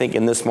see, but I think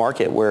in this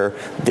market where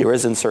there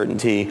is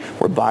uncertainty,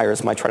 where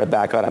buyers might try to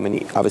back out,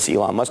 obviously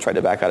Elon Musk tried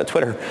to back out of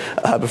Twitter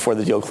before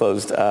the deal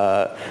closed,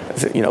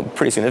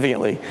 pretty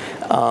significantly.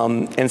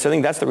 And so I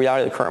think that's the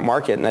reality of the current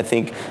market, and I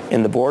think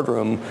in the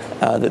boardroom,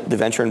 the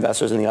venture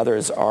investors and the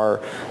others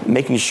are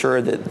making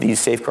sure that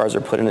these safeguards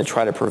are put in to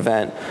try to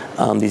prevent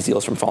these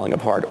deals from falling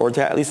apart, or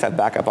to at least have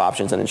backup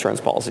options and insurance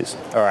policies.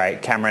 All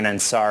right, Cameron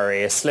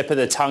Ansari, a slip of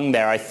the tongue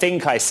there. I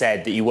think I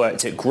said that you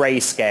worked at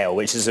Grayscale,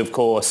 which is, of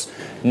course,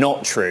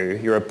 not true.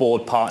 You're a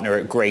board partner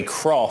at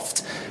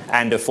Greycroft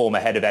and a former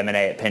head of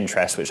M&A at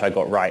Pinterest, which I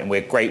got right, and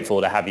we're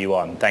grateful to have you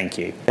on. Thank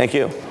you. Thank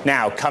you.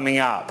 Now, coming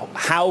up,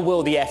 how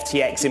will the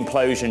FTX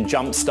implosion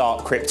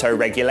jumpstart crypto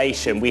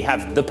regulation? We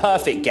have the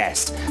perfect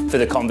guest for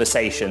the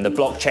conversation, the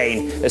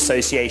Blockchain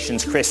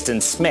Association's Kristen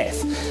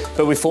Smith.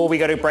 But before we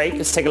go to break,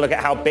 let's take a look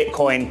at how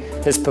Bitcoin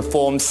has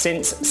performed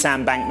since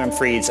Sam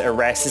Bankman-Fried's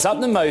arrest. It's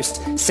up the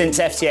most since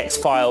FTX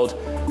filed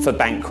for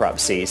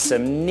bankruptcy.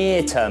 Some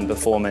near-term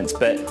performance,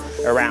 but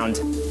around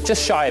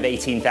just shy of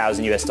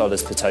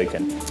 $18,000 per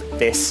token.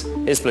 This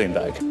is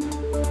Bloomberg.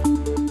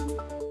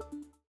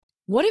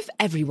 What if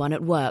everyone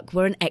at work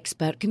were an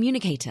expert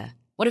communicator?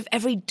 What if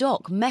every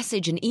doc,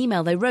 message and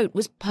email they wrote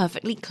was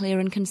perfectly clear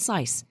and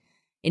concise?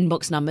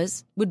 Inbox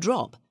numbers would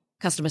drop,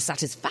 customer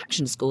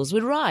satisfaction scores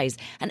would rise,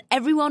 and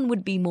everyone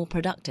would be more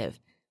productive.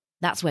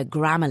 That's where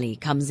Grammarly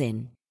comes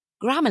in.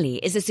 Grammarly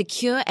is a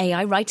secure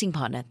AI writing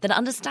partner that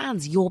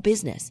understands your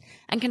business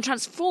and can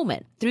transform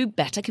it through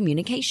better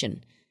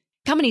communication.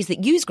 Companies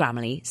that use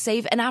Grammarly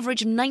save an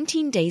average of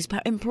 19 days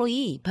per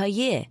employee per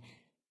year.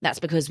 That's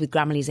because with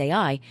Grammarly's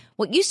AI,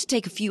 what used to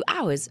take a few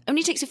hours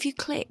only takes a few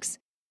clicks,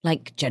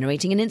 like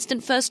generating an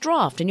instant first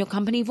draft in your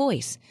company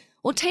voice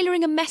or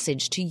tailoring a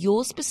message to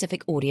your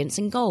specific audience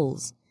and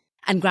goals.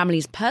 And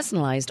Grammarly's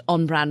personalized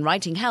on-brand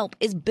writing help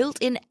is built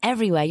in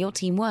everywhere your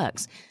team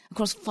works,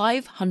 across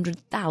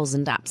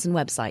 500,000 apps and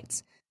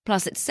websites.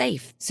 Plus, it's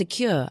safe,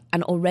 secure,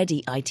 and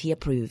already IT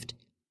approved.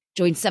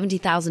 Join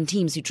 70,000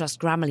 teams who trust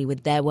Grammarly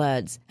with their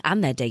words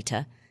and their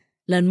data.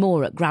 Learn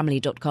more at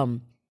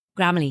Grammarly.com.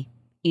 Grammarly.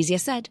 Easier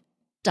said,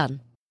 done.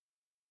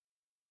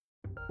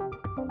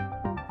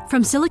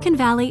 From Silicon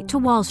Valley to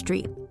Wall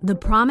Street, the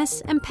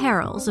promise and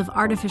perils of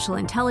artificial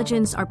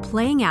intelligence are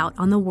playing out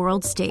on the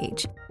world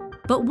stage.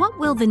 But what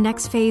will the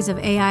next phase of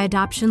AI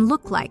adoption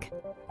look like?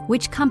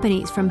 Which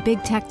companies from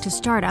big tech to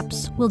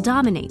startups will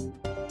dominate?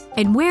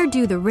 And where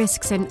do the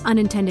risks and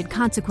unintended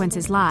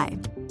consequences lie?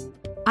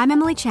 I'm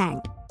Emily Chang.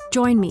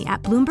 Join me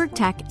at Bloomberg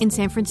Tech in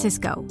San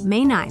Francisco,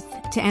 May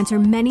 9th, to answer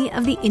many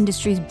of the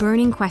industry's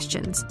burning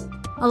questions,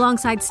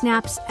 alongside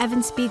Snap's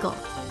Evan Spiegel,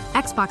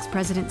 Xbox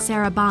President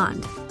Sarah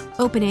Bond,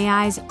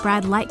 OpenAI's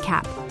Brad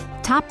Lightcap,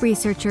 top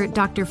researcher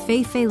Dr.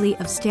 Fei-Fei Li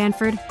of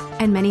Stanford,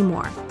 and many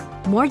more.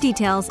 More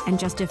details and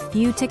just a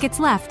few tickets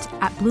left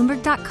at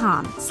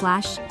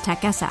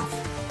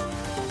Bloomberg.com/TechSF.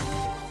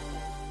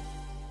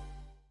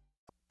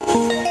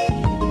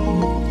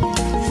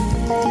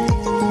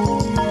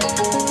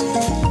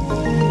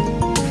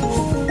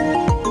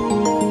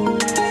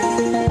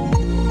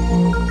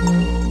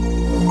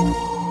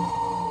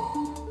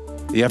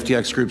 The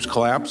FTX Group's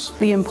collapse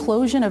The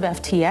implosion of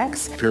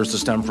FTX appears to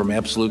stem from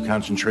absolute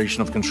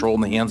concentration of control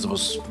in the hands of a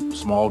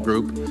small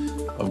group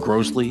of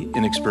grossly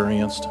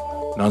inexperienced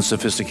and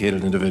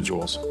unsophisticated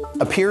individuals.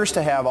 Appears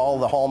to have all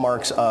the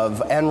hallmarks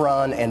of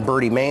Enron and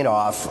Bernie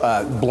Madoff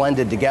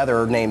blended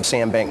together, named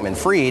Sam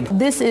Bankman-Fried.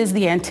 This is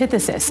the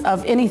antithesis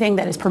of anything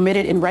that is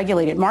permitted in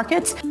regulated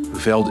markets. Who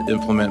failed to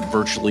implement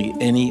virtually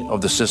any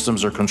of the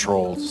systems or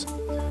controls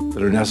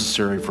that are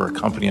necessary for a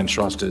company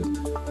entrusted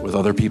with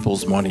other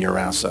people's money or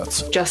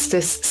assets.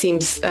 Justice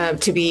seems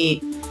to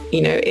be,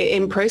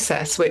 in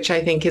process, which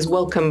I think is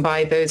welcomed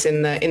by those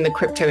in the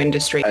crypto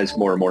industry. As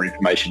more and more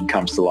information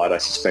comes to light, I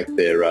suspect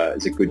there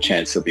is a good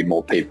chance there'll be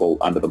more people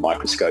under the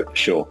microscope for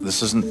sure.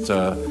 This isn't,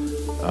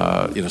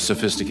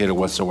 sophisticated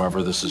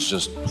whatsoever. This is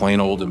just plain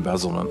old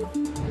embezzlement.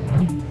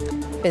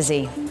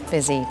 Busy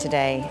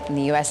today. And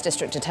the U.S.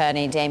 District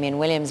Attorney Damian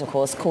Williams, of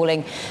course,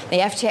 calling the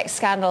FTX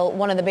scandal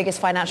one of the biggest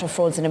financial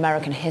frauds in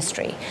American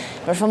history.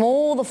 But from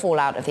all the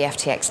fallout of the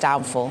FTX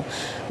downfall,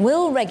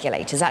 will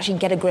regulators actually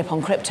get a grip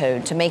on crypto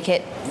to make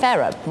it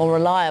fairer, more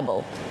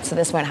reliable, so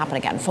this won't happen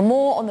again? For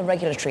more on the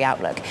regulatory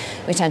outlook,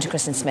 we turn to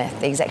Kristen Smith,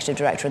 the Executive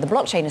Director of the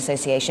Blockchain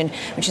Association,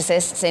 which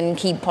assists in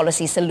key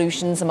policy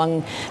solutions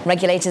among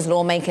regulators,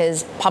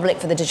 lawmakers, public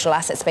for the digital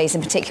asset space.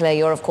 In particular,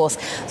 you're, of course,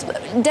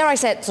 dare I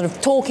say it, sort of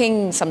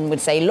talking, some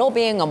would say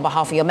lobbying on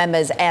behalf of your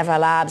members,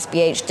 Everlabs,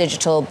 BH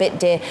Digital,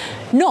 BitDeer,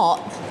 not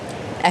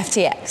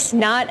FTX.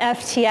 Not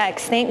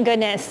FTX, thank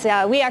goodness.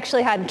 We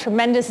actually had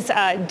tremendous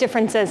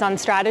differences on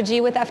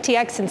strategy with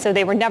FTX, and so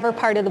they were never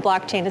part of the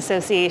Blockchain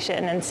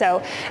Association. And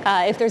so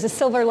if there's a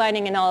silver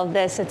lining in all of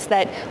this, it's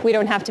that we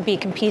don't have to be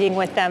competing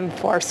with them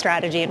for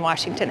strategy in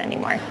Washington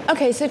anymore.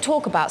 Okay, so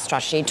talk about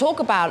strategy. Talk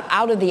about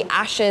out of the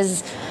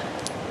ashes,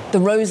 the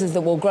roses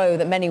that will grow,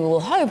 that many will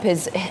hope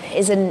is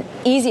an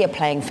easier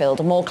playing field,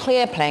 a more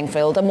clear playing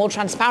field, a more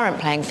transparent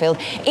playing field.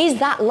 Is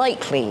that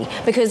likely?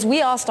 Because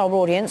we asked our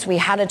audience, we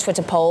had a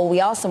Twitter poll, we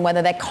asked them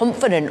whether they're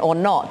confident or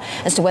not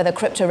as to whether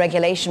crypto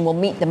regulation will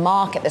meet the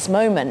mark at this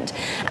moment.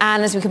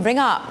 And as we can bring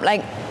up,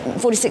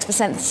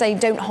 46% say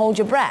don't hold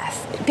your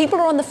breath. People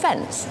are on the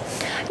fence.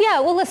 Yeah,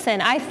 well, listen,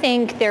 I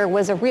think there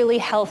was a really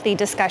healthy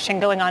discussion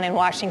going on in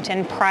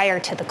Washington prior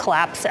to the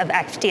collapse of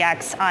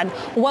FTX on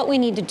what we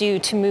need to do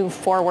to move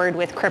forward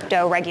with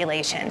crypto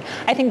regulation.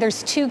 I think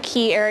there's two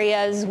key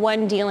areas,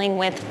 one dealing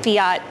with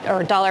fiat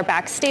or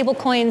dollar-backed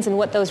stablecoins and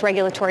what those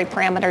regulatory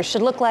parameters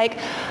should look like.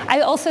 I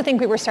also think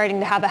we were starting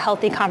to have a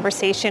healthy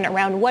conversation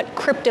around what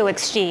crypto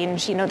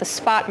exchange, the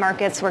spot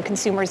markets where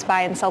consumers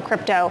buy and sell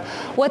crypto,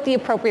 what the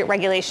appropriate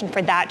regulation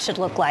for that should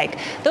look like.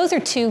 Those are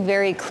two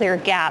very clear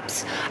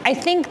gaps. I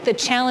think the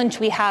challenge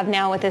we have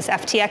now with this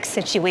FTX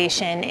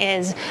situation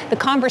is the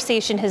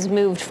conversation has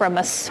moved from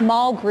a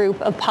small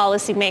group of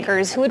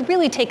policymakers who had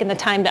really taken the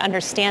time to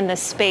understand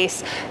this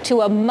space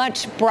to a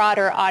much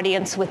broader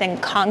audience within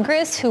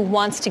Congress who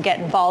wants to get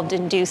involved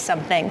and do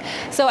something.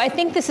 So I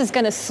think this is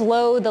going to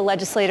slow the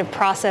legislative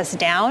process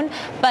down,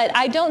 but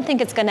I don't think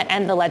it's going to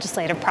end the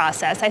legislative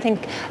process. I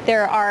think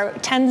there are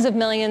tens of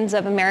millions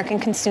of American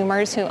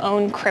consumers who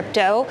own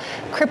crypto.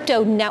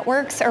 Crypto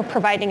networks are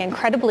providing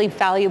incredibly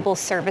valuable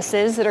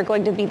services that are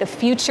going to be the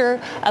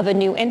future of a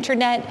new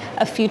internet,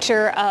 a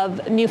future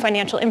of new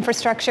financial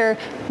infrastructure.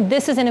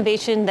 This is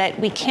innovation that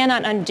we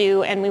cannot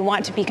undo, and we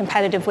want to be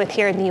competitive with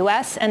here in the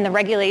U.S., and the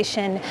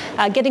regulation,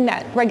 getting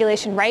that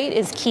regulation right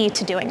is key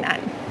to doing that.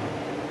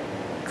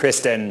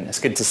 Kristen, it's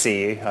good to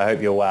see you. I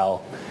hope you're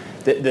well.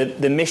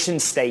 The mission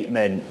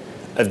statement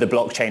of the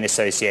Blockchain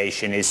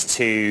Association is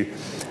to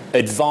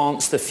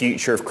advance the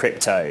future of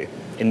crypto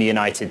in the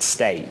United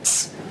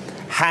States.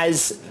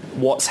 Has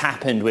what's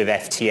happened with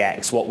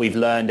FTX, what we've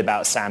learned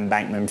about Sam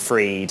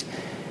Bankman-Fried,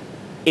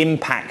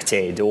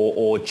 impacted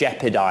or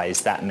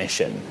jeopardized that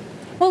mission?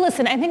 Well,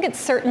 listen, I think it's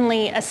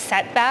certainly a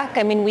setback.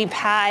 I mean, we've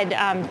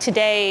had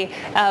today,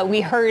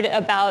 we heard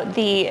about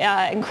the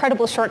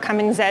incredible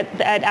shortcomings at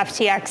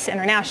FTX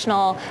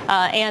International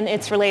and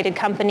its related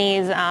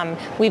companies.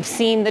 We've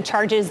seen the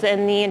charges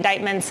and the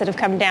indictments that have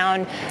come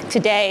down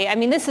today. I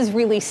mean, this is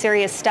really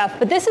serious stuff,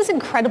 but this is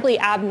incredibly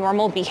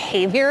abnormal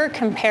behavior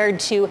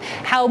compared to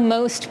how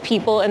most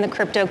people in the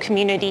crypto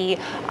community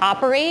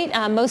operate.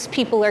 Most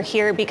people are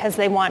here because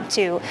they want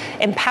to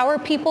empower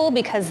people,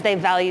 because they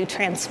value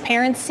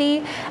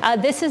transparency.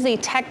 This is a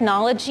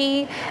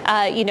technology,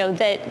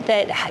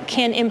 that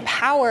can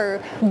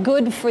empower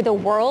good for the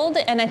world,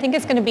 and I think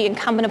it's going to be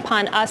incumbent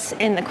upon us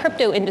in the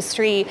crypto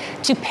industry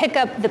to pick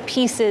up the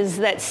pieces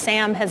that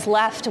Sam has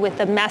left with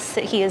the mess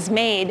that he has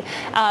made.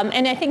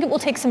 And I think it will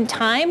take some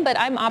time, but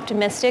I'm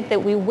optimistic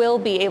that we will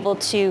be able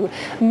to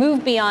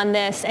move beyond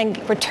this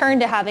and return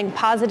to having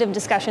positive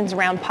discussions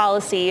around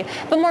policy.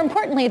 But more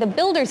importantly, the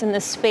builders in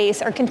this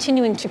space are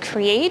continuing to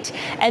create,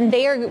 and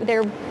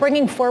they're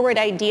bringing forward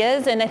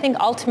ideas, and I think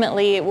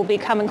ultimately it will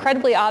become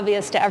incredibly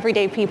obvious to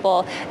everyday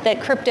people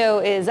that crypto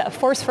is a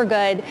force for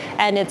good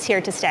and it's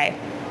here to stay.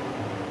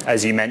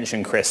 As you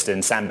mentioned,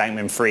 Kristen, Sam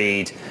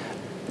Bankman-Fried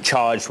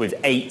charged with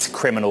 8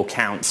 criminal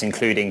counts,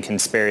 including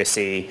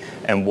conspiracy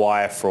and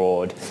wire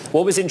fraud.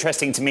 What was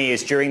interesting to me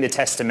is during the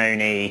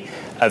testimony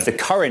of the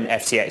current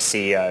FTX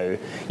CEO,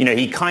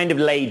 he kind of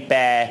laid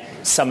bare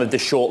some of the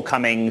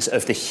shortcomings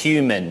of the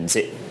humans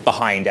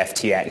behind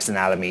FTX and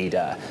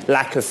Alameda,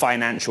 lack of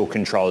financial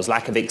controls,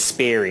 lack of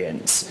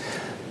experience.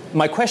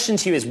 My question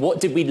to you is,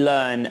 what did we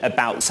learn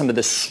about some of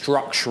the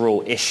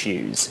structural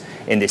issues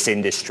in this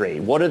industry?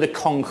 What are the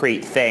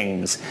concrete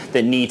things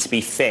that need to be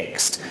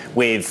fixed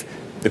with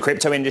the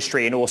crypto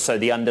industry and also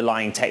the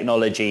underlying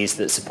technologies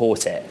that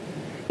support it?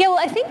 Yeah, well,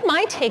 I think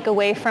my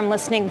takeaway from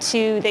listening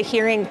to the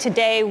hearing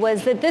today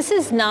was that this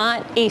is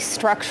not a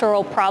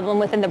structural problem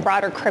within the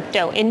broader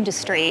crypto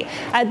industry.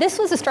 This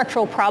was a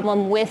structural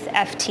problem with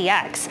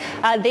FTX.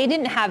 They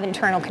didn't have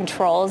internal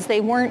controls.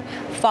 They weren't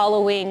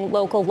following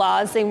local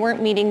laws. They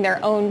weren't meeting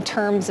their own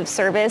terms of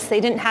service. They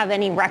didn't have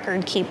any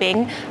record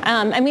keeping.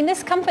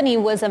 This company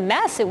was a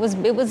mess. It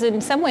was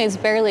in some ways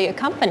barely a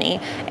company.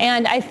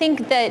 And I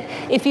think that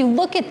if you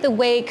look at the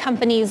way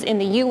companies in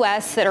the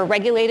U.S. that are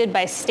regulated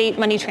by state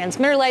money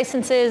transmitter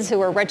licenses,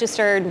 who are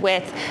registered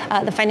with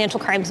the Financial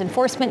Crimes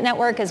Enforcement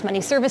Network as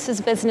money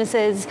services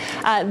businesses.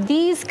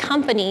 These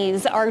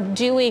companies are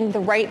doing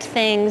the right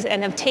things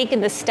and have taken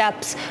the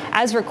steps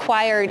as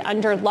required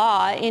under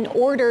law in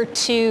order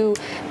to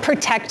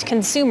protect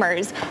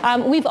consumers.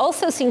 We've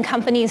also seen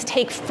companies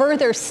take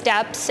further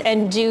steps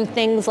and do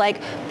things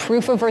like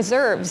proof of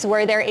reserves,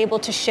 where they're able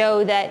to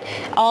show that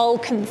all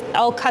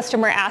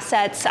customer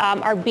assets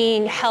are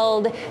being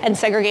held and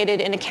segregated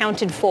and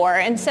accounted for.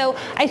 And so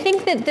I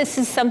think that this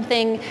is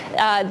something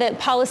that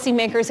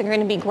policymakers are going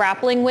to be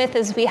grappling with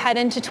as we head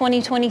into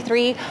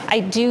 2023. I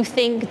do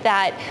think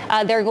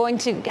that they're going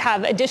to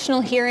have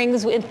additional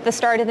hearings with the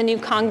start of the new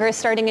Congress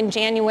starting in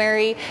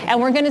January,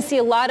 and we're going to see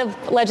a lot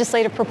of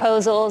legislative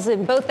proposals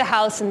in both the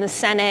House and the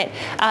Senate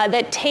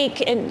that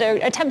take and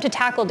attempt to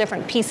tackle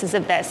different pieces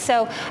of this.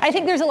 So I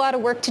think there's a lot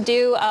of work to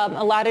do,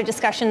 a lot of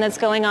discussion that's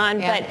going on,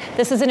 but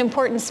this is an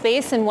important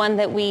space and one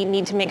that we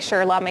need to make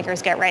sure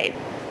lawmakers get right.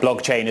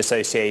 Blockchain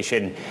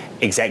Association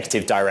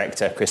Executive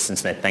Director Kristen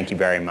Smith, thank you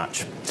very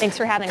much. Thanks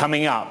for having me.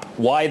 Coming up,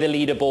 why the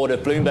leaderboard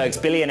of Bloomberg's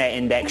Billionaire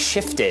Index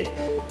shifted.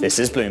 This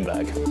is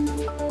Bloomberg.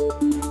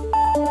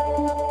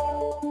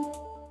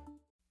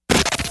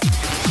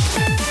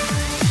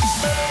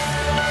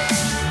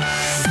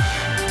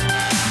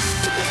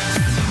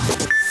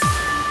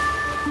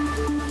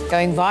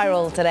 Going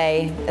viral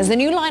today is the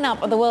new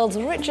lineup of the world's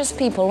richest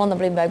people on the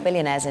Bloomberg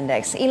Billionaires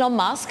Index. Elon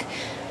Musk,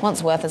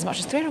 once worth as much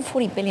as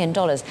 $340 billion,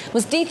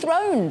 was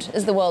dethroned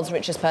as the world's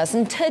richest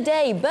person.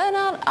 Today,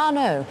 Bernard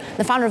Arnault,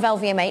 the founder of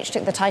LVMH,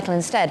 took the title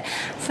instead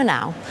for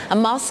now.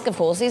 And Musk, of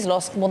course, he's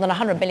lost more than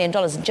 $100 billion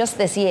just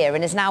this year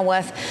and is now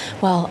worth,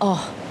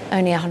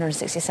 only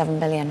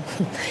 $167 billion.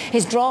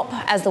 His drop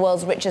as the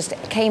world's richest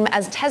came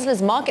as Tesla's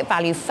market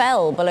value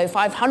fell below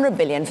 $500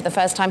 billion for the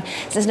first time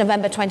since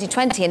November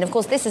 2020. And of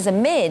course, this is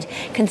amid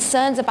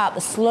concerns about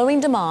the slowing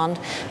demand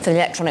for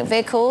electronic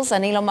vehicles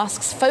and Elon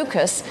Musk's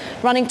focus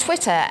running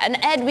Twitter. And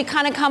Ed, we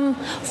kind of come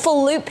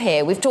full loop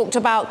here. We've talked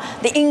about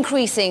the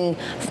increasing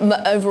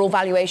overall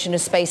valuation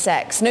of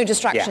SpaceX. No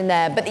distraction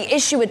there. But the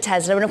issue with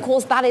Tesla, and of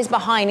course, that is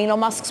behind Elon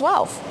Musk's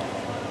wealth.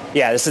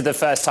 Yeah, this is the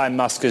first time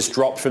Musk has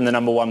dropped from the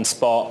number one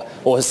spot,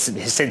 or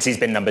since he's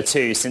been number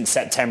two, since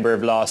September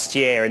of last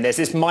year. And there's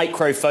this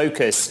micro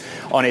focus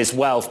on his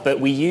wealth,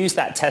 but we use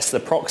that Tesla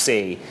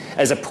proxy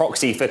as a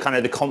proxy for kind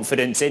of the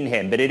confidence in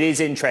him. But it is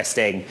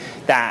interesting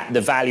that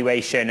the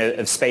valuation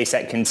of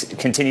SpaceX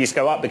continues to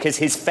go up because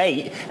his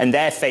fate and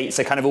their fates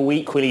are kind of all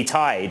equally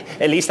tied.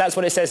 At least that's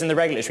what it says in the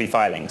regulatory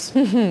filings.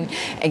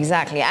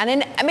 Exactly.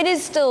 And it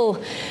is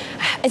still,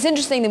 It's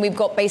interesting that we've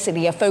got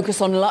basically a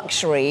focus on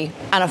luxury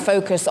and a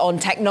focus on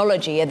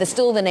technology. They're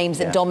still the names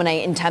that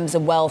dominate in terms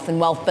of wealth and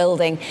wealth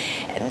building.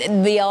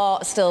 We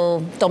are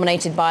still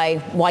dominated by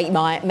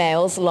white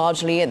males,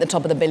 largely at the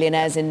top of the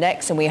billionaires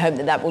index, and we hope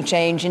that that will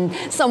change in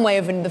some way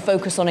of the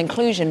focus on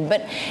inclusion.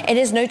 But it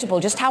is notable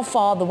just how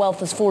far the wealth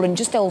has fallen,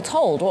 just all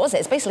told. What was it?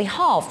 It's basically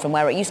halved from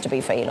where it used to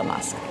be for Elon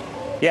Musk.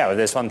 Yeah, well,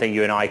 there's one thing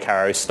you and I,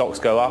 Caro, stocks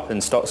go up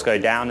and stocks go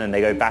down and they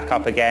go back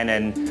up again,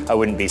 and I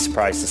wouldn't be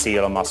surprised to see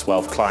Elon Musk's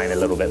wealth climb a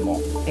little bit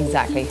more.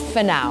 Exactly.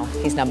 For now,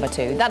 he's number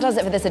 2. That does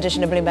it for this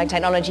edition of Bloomberg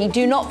Technology.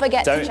 Do not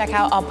forget to check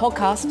out our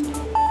podcast.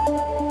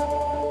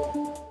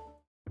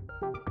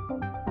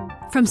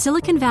 From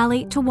Silicon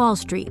Valley to Wall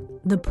Street,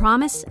 the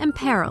promise and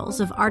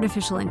perils of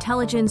artificial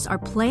intelligence are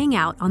playing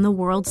out on the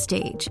world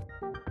stage.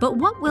 But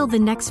what will the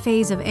next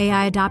phase of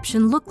AI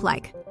adoption look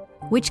like?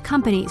 Which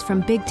companies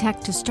from big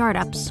tech to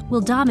startups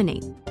will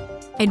dominate?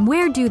 And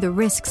where do the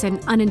risks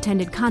and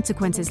unintended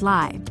consequences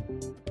lie?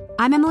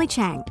 I'm Emily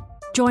Chang.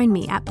 Join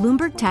me at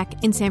Bloomberg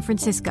Tech in San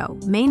Francisco,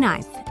 May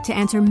 9th, to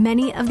answer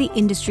many of the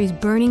industry's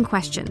burning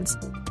questions,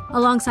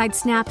 alongside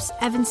Snap's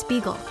Evan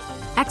Spiegel,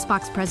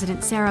 Xbox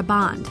President Sarah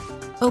Bond,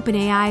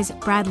 OpenAI's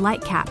Brad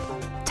Lightcap,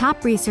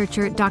 top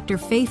researcher Dr.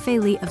 Fei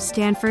Li of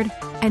Stanford,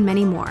 and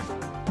many more.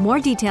 More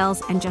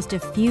details and just a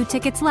few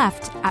tickets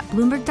left at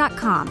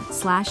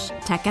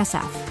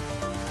Bloomberg.com/TechSF.